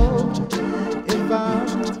involved? If I'm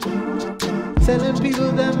telling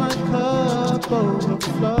people that my cup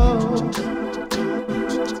overflows.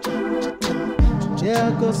 Yeah,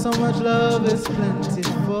 I got so much love, it's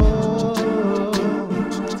plentiful.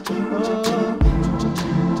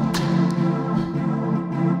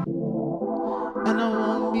 And I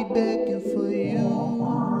won't be begging for you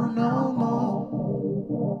no more.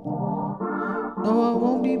 No, I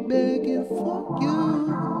won't be begging for you.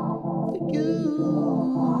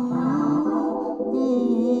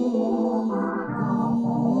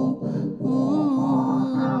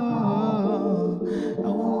 I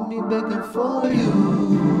won't be begging for you.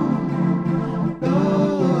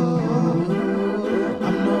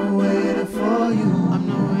 I'm not waiting for you. I'm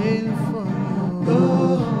not waiting for you.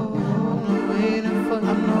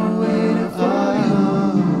 I'm not waiting for you.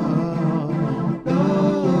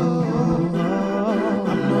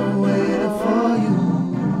 I'm not waiting for you.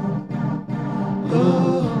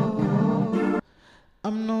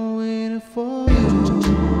 I'm not waiting for you.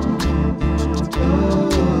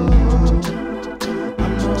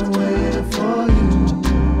 I'm not waiting for you.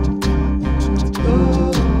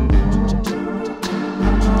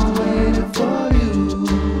 I'm not waiting for you.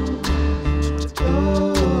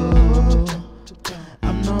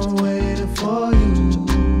 I'm not waiting for you.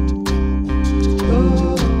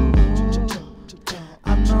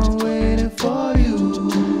 I'm not waiting for you. I'm not waiting for you.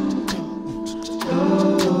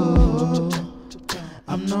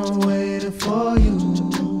 I'm not waiting for you.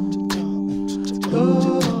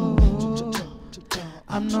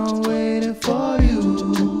 I'm not waiting for you.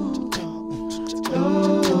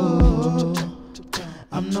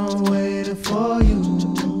 I'm not waiting for you.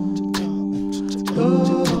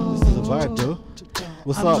 This is a vibe though.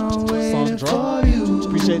 What's up? Song drop.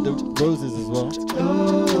 Appreciate the roses as well.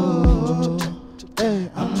 Hey,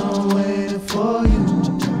 I'm not waiting for you.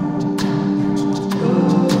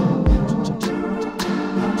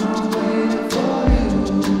 I'm not waiting for you.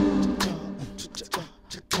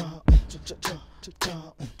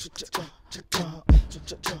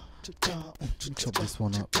 Chop this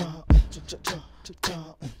one up.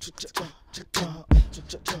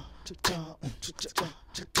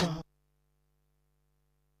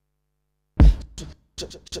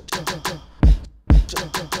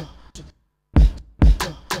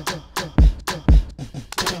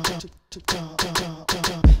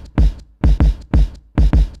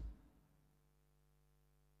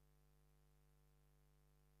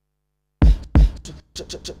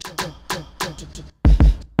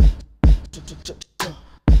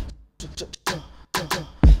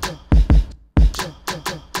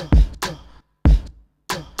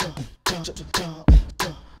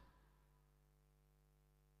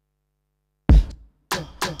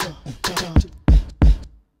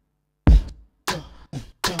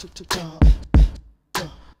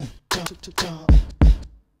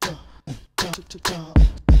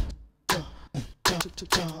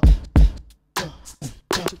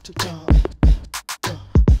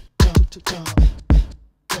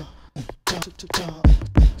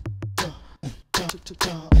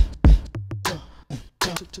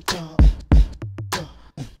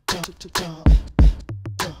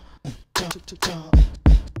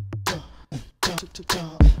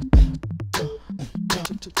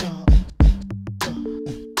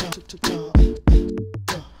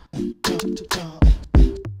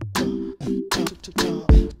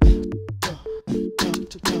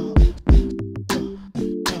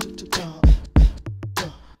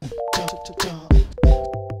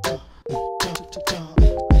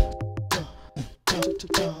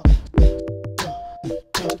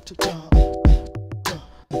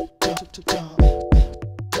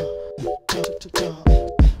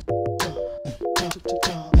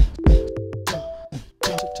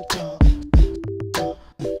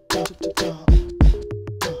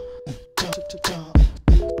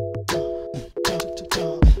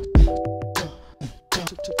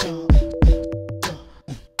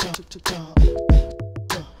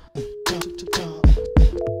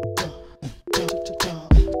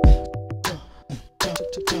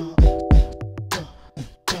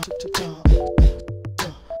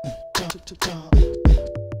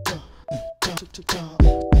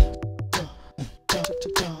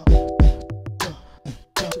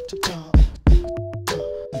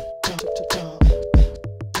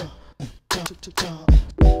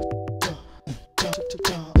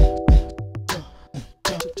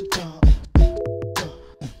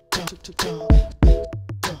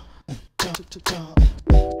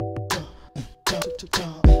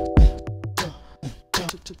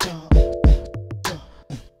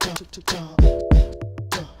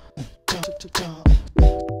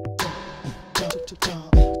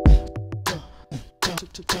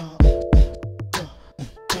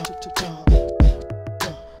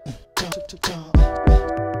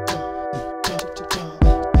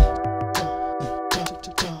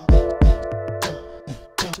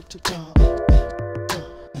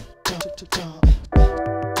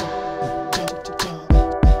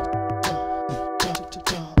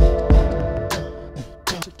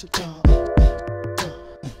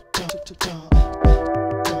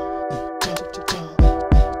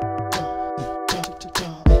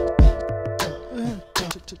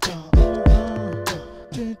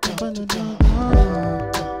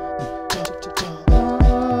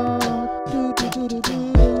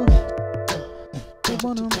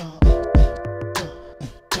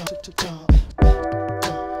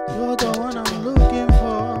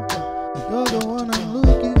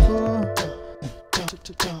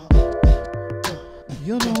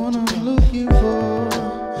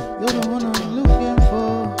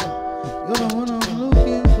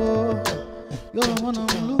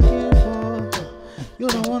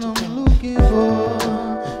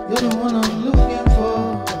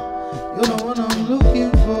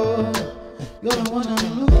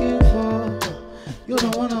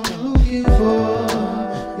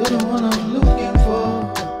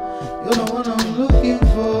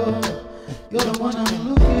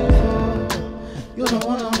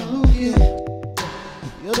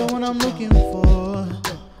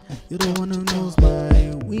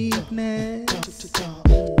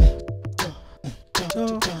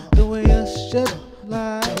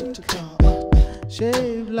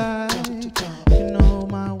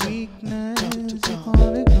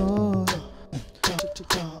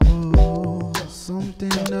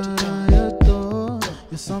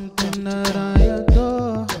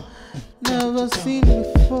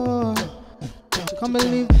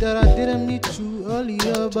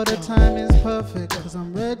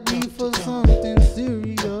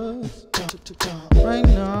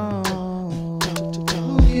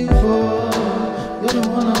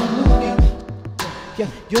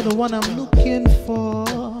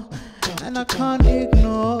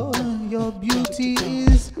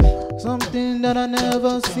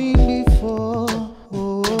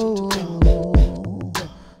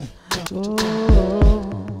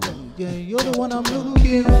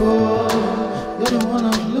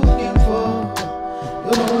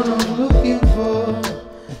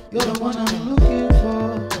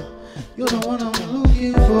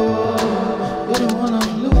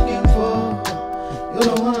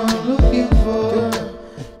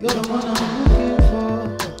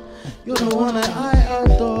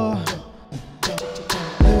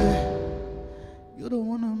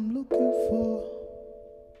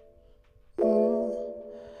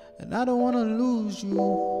 wanna lose you.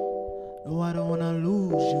 No, I don't wanna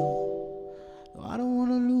lose you. No, I don't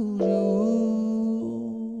wanna lose you.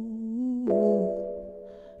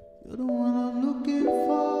 You're the one I'm looking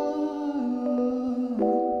for.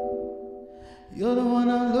 You're the one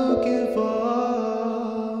I'm looking for.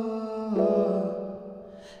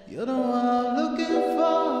 You're the one I'm looking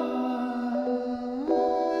for.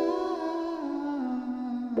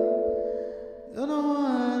 You're the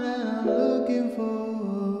one that I'm looking for.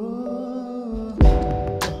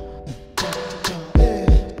 Yeah.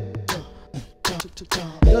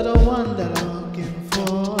 You're the one that I'm looking for.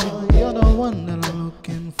 You're the one that I'm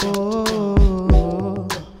looking for.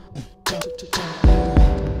 You're the one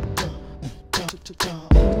I'm looking for.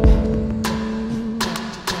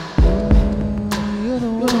 You're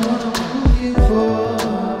the one I'm looking for.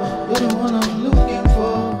 You're the one I'm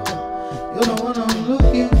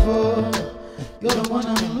looking for. You're the one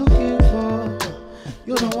I'm looking for.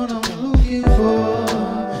 You're the one I'm looking for.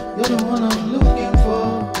 You're the one I'm looking for.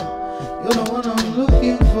 You're the one I'm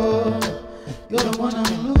looking for. You're the one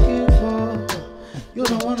I'm looking for. You're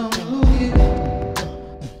the one I'm looking for.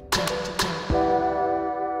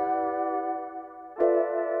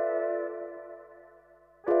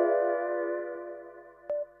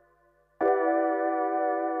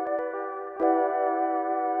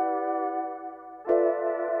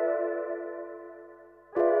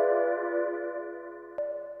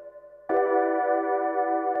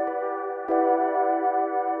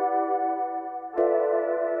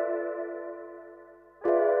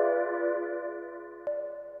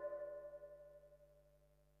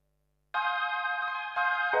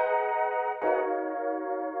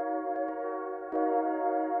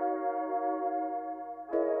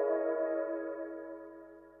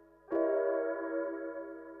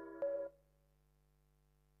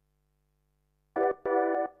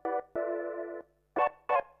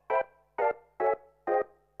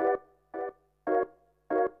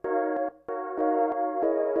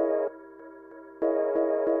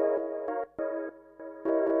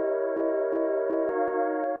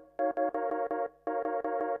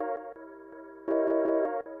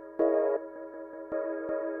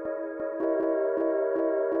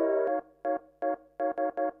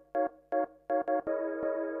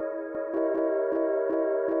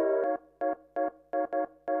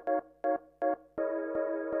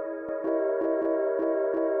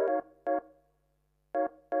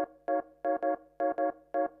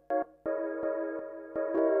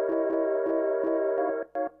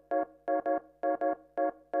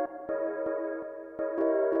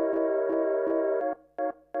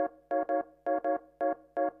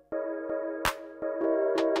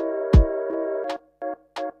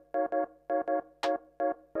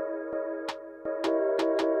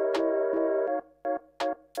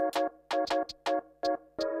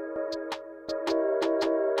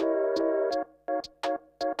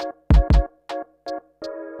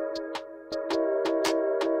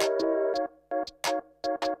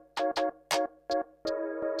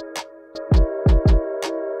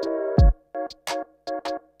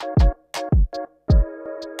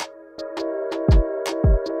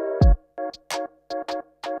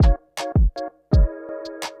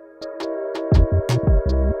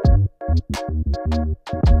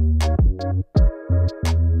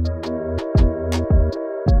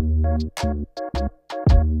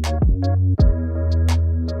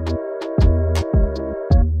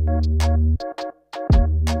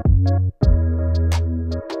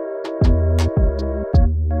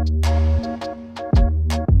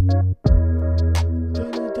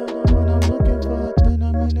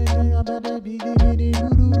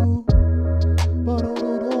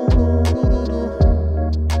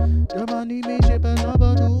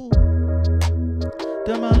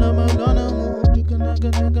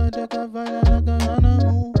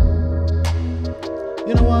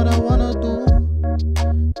 You know what I wanna do?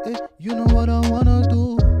 You know what I wanna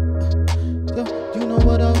do? You know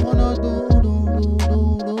what I wanna do?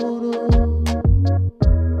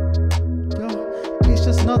 It's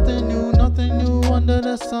just nothing new under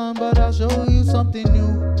the sun, but I'll show you something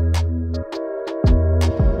new.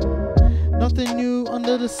 Nothing new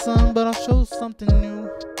under the sun, but I'll show something new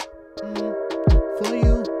for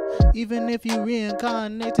you. Even if you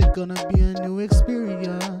reincarnate, it's gonna be a new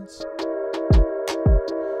experience.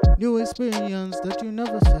 New experience that you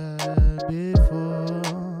never had before.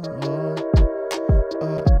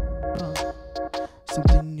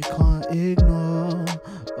 Something you can't ignore.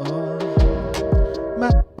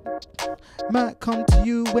 Might come to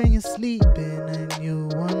you when you're sleeping and you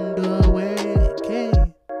wonder where it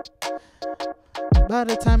came. By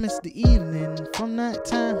the time it's the evening, from that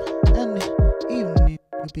time and the evening,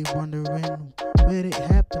 you might be wondering where it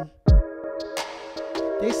happened.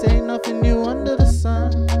 They say nothing new under the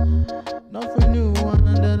sun. Nothing new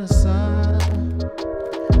under the sun.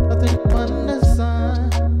 Nothing new under the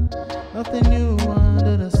sun. Nothing new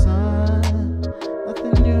under the sun.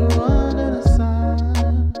 Nothing new under the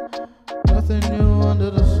sun. Nothing new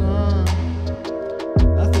under the sun.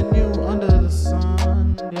 Nothing new under the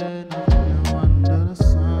sun. Yeah, nothing new under the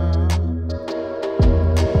sun.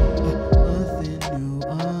 Nothing new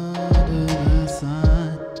under the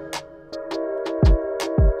sun.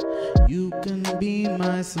 You can be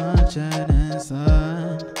my sunshine and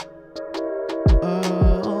sun.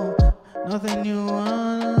 Oh, nothing new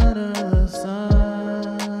under the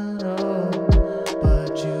sun. Oh,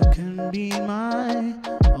 but you can be my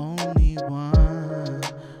only one.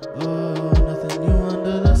 Oh, nothing new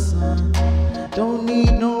under the sun. Don't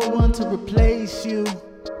need no one to replace you.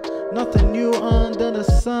 Nothing new under the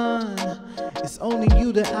sun. It's only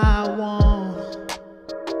you that I want.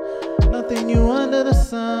 Nothing new under the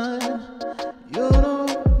sun. You know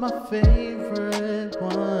my favorite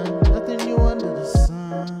one. Nothing new under the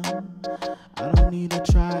sun. I don't need to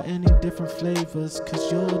try any different flavors,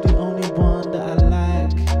 cause you're the only one that I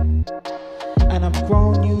like. And I've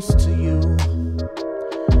grown used to you.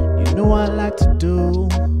 You know I like to do.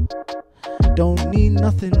 Don't need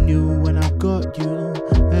nothing new when I've got you.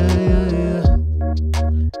 Yeah.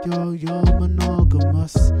 You're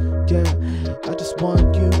monogamous. Yeah, I just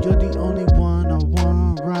want you. You're the only one I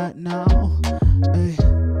want right now. Hey,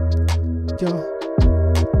 yo.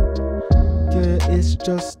 Yeah, it's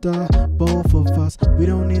just both of us. We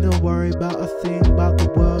don't need to worry about a thing about the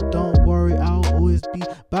world. Don't worry, I'll always be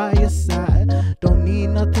by your side. Don't need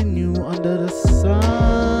nothing new under the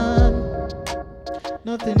sun.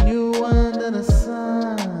 Nothing new under the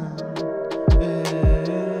sun.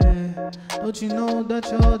 Yeah. Don't you know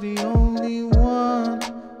that you're the only one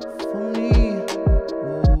for me?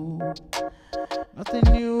 Ooh. Nothing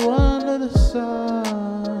new under the sun.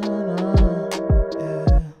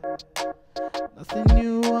 Yeah. Nothing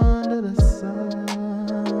new under the sun.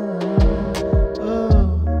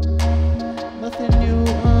 Oh. Nothing new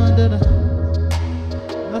under the.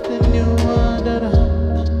 Nothing new under the.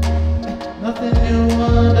 Nothing new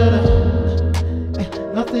under the.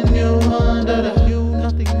 Nothing new under the.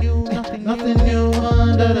 Nothing new. Nothing new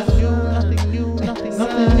under the. Nothing new.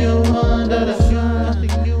 Nothing new under the.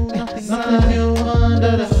 Nothing new. Nothing new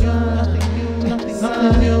under the.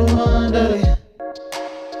 Nothing new under the.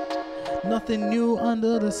 Nothing new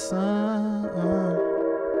under the sun.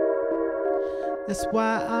 That's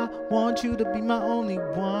why I want you to be my only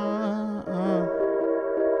one.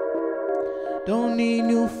 Don't need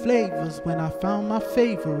new flavors when I found my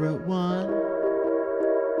favorite one.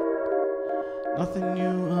 Nothing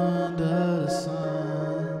new under the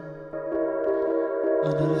sun.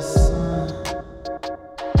 Under the sun.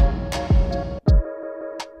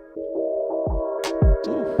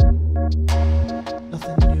 Ooh.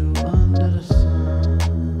 Nothing new under the sun.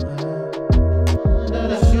 Under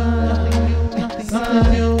the sun. Nothing new. Nothing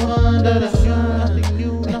new under the sun. Nothing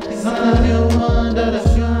new. Nothing new under the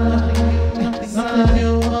sun. Nothing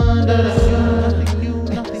new under the sun. Nothing new.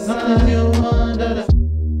 Nothing new under the sun.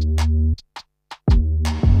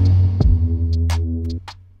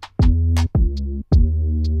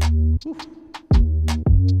 Ooh.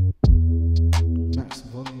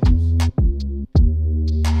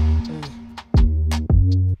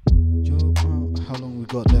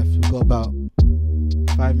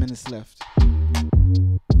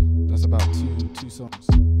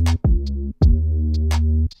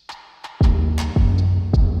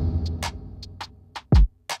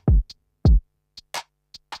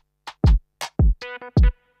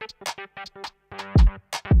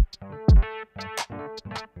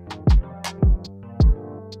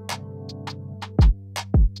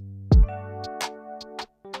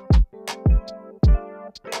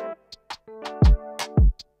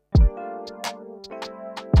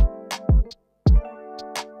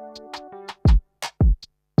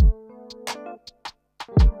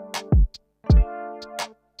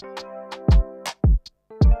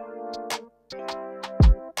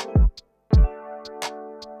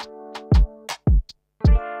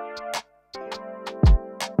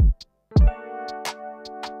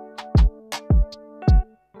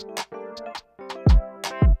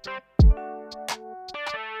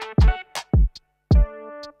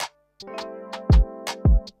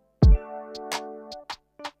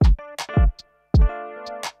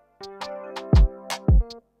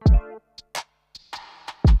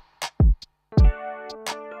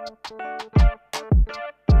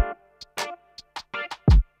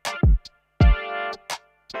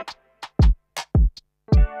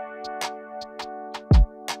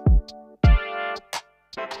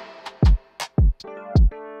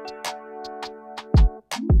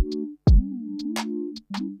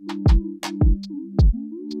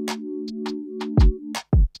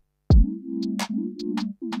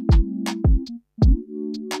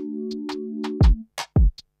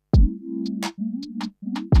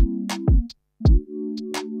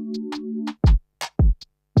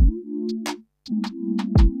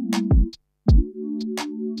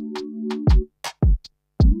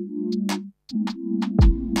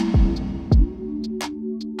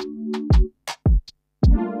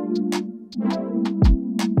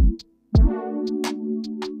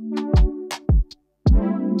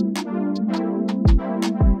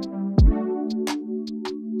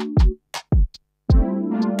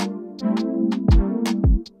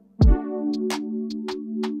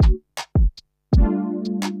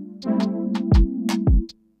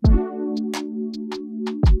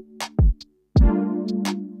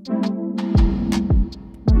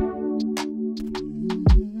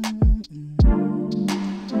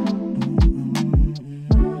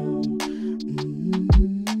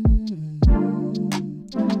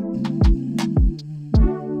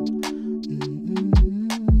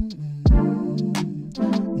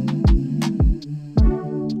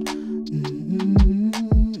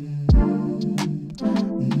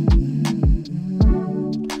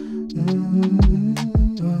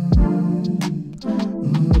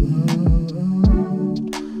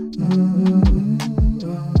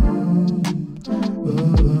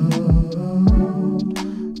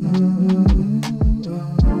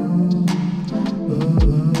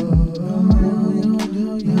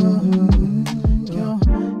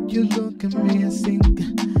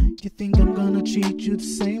 you the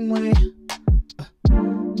same way,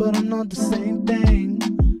 but I'm not the same thing.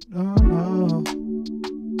 No, no.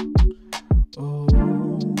 Oh,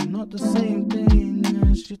 not the same thing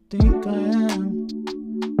as you think I am.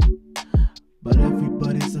 But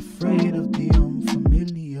everybody's afraid of the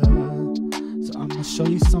unfamiliar, so I'ma show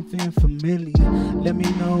you something familiar. Let me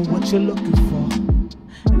know what you're looking for,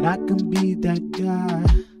 and I can be that guy.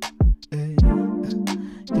 Hey,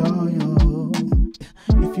 yo, yo.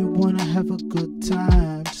 If you wanna have a good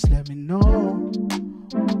time, just let me know.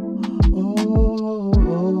 Oh,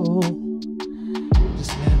 oh.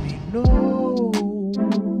 Just let me know.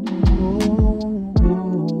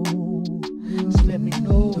 Just let me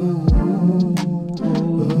know.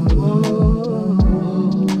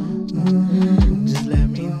 Just let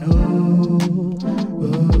me know.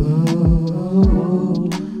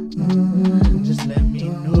 Just let me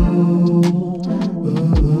know.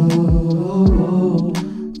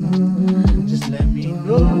 Just let me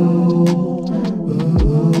know.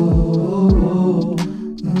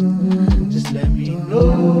 Just let me know.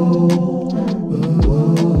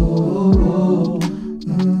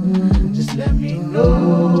 Just let me know.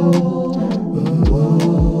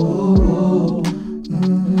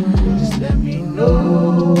 Just let me know.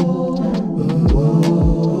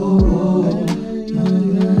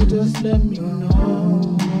 Just let me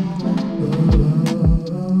know.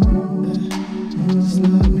 Just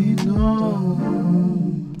let me know.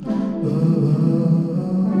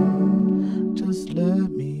 Just let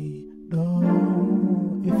me know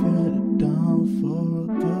if you're down for a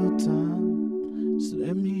good time. Just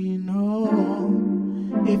let me know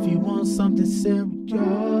if you want something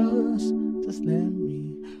serious. Just let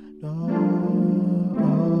me know.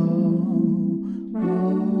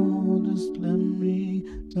 Oh, just let me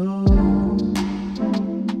know.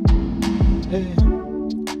 Hey,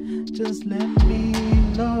 just let me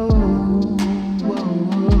know. Whoa,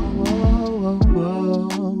 whoa, whoa,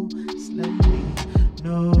 whoa. Just let me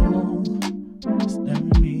know. Just let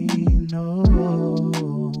me know.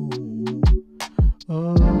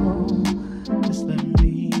 Oh, just let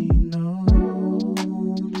me know.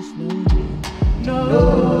 Just let me know.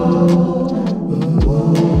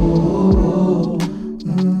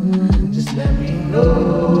 Just let me know.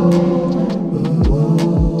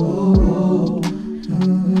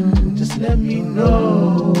 Just let me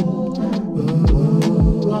know.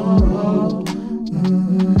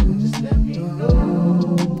 Just let me know.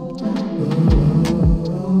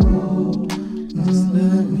 Just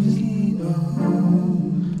let me know.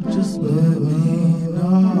 Just let me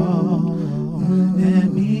know. Let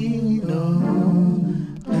me know.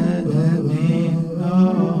 Let me know.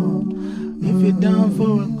 If you're down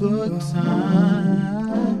for a good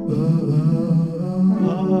time,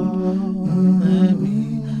 let me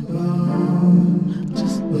know.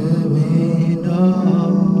 Just let me know.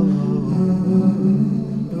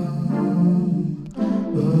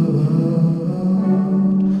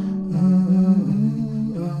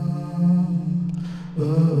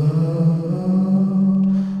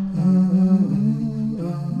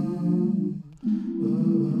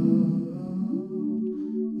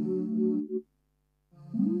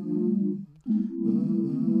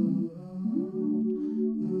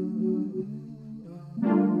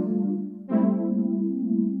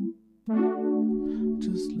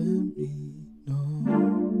 Just let me know.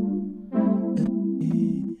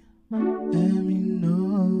 Let me know.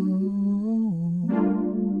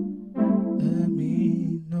 Let me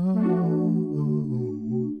know.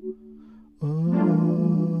 Oh,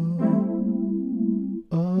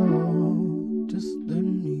 oh, just let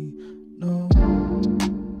me know.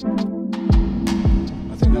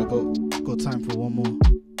 I think I got time for one more.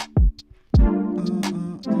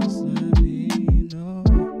 Just let me know.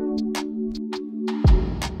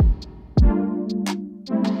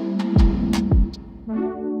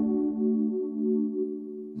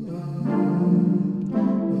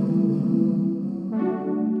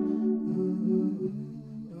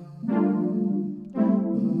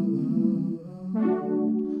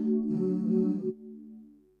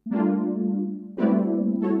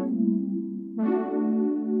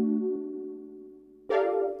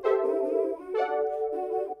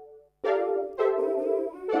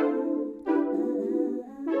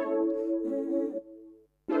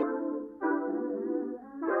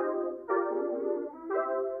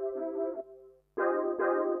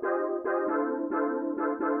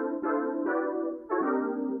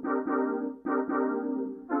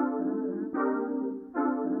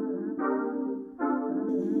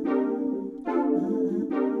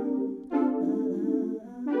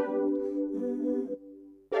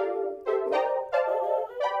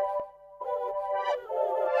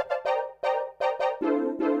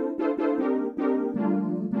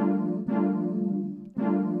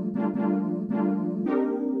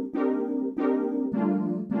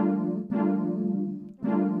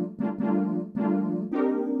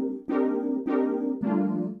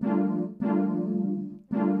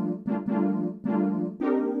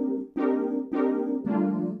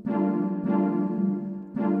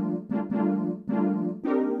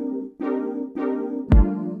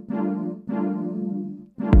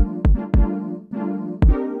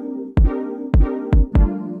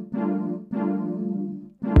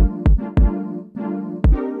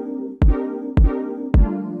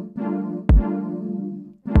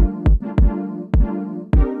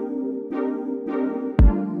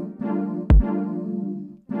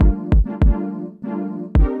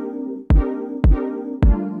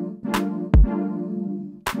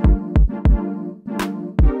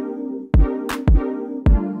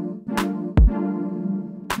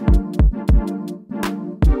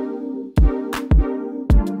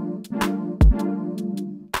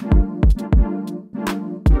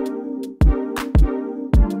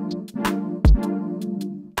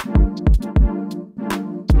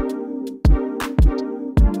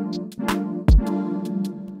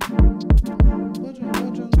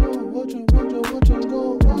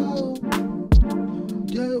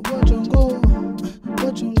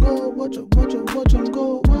 go, watch 'em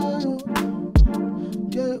go wild.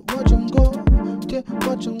 Yeah, watch 'em go. Yeah,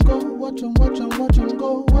 watch 'em go, watch 'em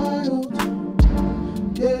go wild.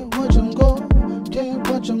 Yeah, watch 'em go. Yeah,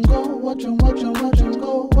 watch 'em go, watch 'em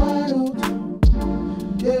go wild.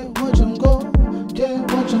 Yeah, watch 'em go. Yeah,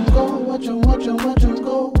 watch 'em go, watch 'em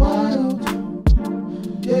go wild.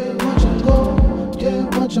 Yeah, watch 'em go. Yeah,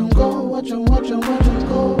 watch 'em go, watch 'em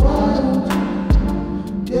go wild.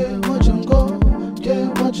 Yeah, watch 'em go. Yeah,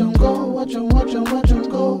 watch 'em go, watch 'em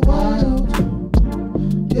go wild.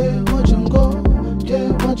 Yeah, watch 'em go.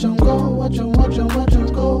 Yeah, watch 'em go, watch 'em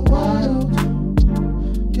go wild.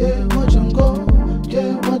 Yeah, watch 'em go.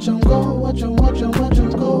 Yeah, watch 'em go, watch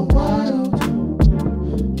 'em go wild.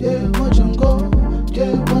 Yeah, watch 'em go.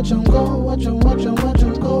 Yeah, watch 'em go, watch 'em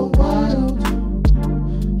go wild.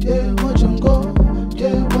 Yeah, watch 'em go.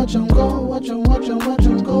 Yeah, watch 'em go, watch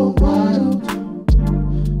 'em go wild.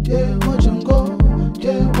 Yeah, watch 'em go.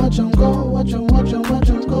 Yeah, watch 'em go, watch 'em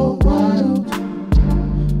go wild.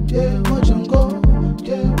 Yeah, watch 'em go.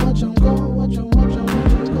 Yeah, watch 'em go, watch 'em go.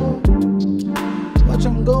 Watch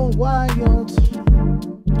 'em go wild,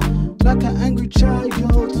 like an angry child.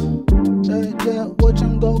 Yeah, watch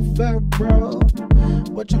 'em go feral.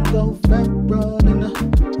 Watch 'em go feral,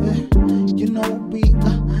 and you know we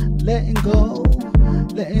letting go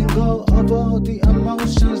of all the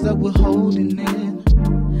emotions that we're holding in.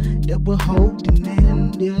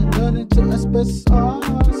 Yeah, learning to express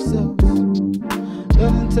ourselves,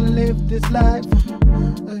 learning to live this life.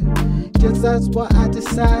 Guess that's what I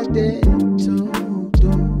decided to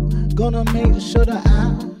do. Gonna make sure that I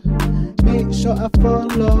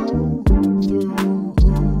follow through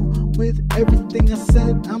with everything I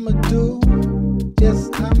said I'ma do. Yes,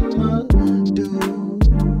 I'ma do,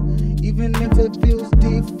 even if it feels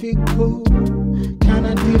difficult,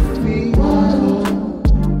 kinda difficult.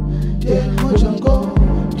 Yeah, watch 'em go.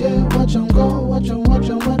 Yeah, watch 'em go, watch 'em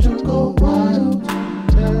go wild.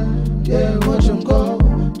 Yeah, watch 'em go.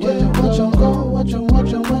 Yeah, watch 'em go, watch 'em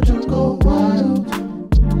go wild.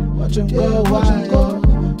 Watch 'em go wild.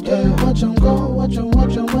 Yeah, watch 'em go, watch 'em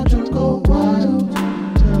go wild.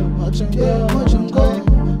 Watch 'em go, watch 'em go.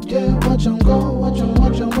 Yeah, watch 'em go, watch 'em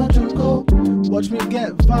go. Watch me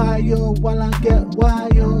get viral while I get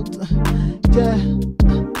wild. Yeah.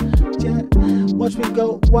 Watch me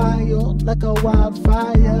go wild like a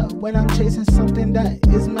wildfire when I'm chasing something that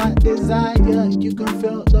is my desire. You can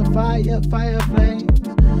feel the fire flames.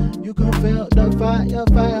 You can feel the fire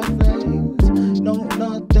flames. No,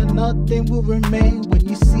 nothing will remain when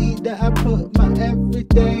you see that I put my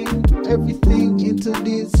everything into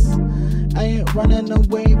this. I ain't running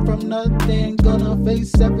away from nothing. Gonna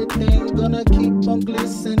face everything. Gonna keep on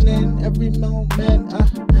glistening every moment. I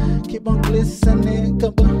keep on glistening.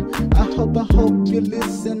 Come on. I hope you're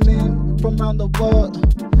listening from around the world.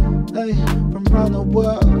 Hey, from around the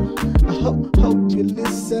world. I hope you're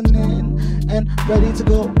listening and ready to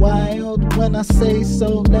go wild when I say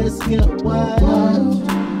so. Let's get wild.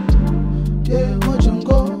 Yeah, watch 'em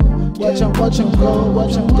go. Watch 'em go.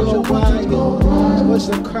 Watch 'em go wild. Watch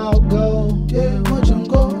the crowd go. Yeah, watch 'em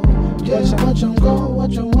go. Yeah, watch 'em go.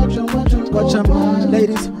 Watch 'em wild.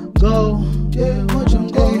 Ladies go. Yeah, watch 'em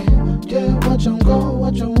go. Yeah, watch 'em go.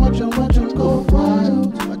 Watch 'em go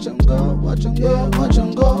wild. Watch 'em go. Watch 'em go. Watch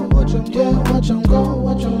 'em go. Watch 'em go. Yeah, watch 'em go.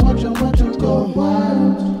 Watch 'em go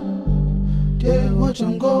wild. Yeah, watch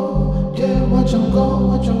 'em go. Yeah, watch 'em go.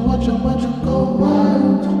 Watch 'em go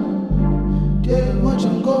wild. Yeah, watch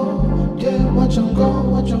 'em go. Yeah, watch 'em go.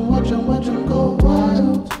 Watch 'em go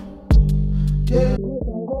wild. Yeah,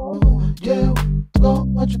 yeah, go.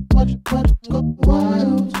 Watch 'em go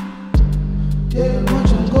wild. Yeah,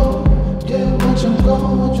 watch 'em go. Yeah, watch 'em go.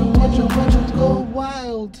 Watch 'em go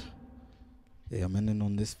wild. Yeah, I'm ending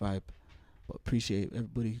on this vibe, but appreciate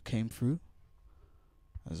everybody who came through.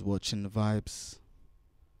 I was watching the vibes.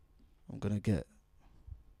 I'm gonna get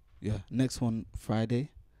next one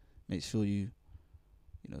Friday. Make sure you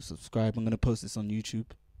subscribe. I'm gonna post this on YouTube.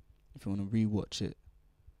 If you wanna rewatch it,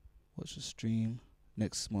 watch the stream.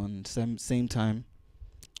 Next one, same time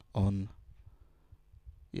on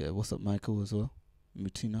what's up Michael as well,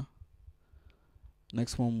 Mutina.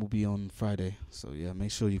 Next one will be on Friday, so yeah,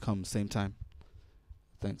 make sure you come same time.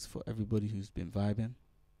 Thanks for everybody who's been vibing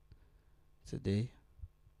today.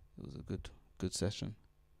 It was a good session.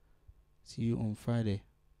 See you on Friday.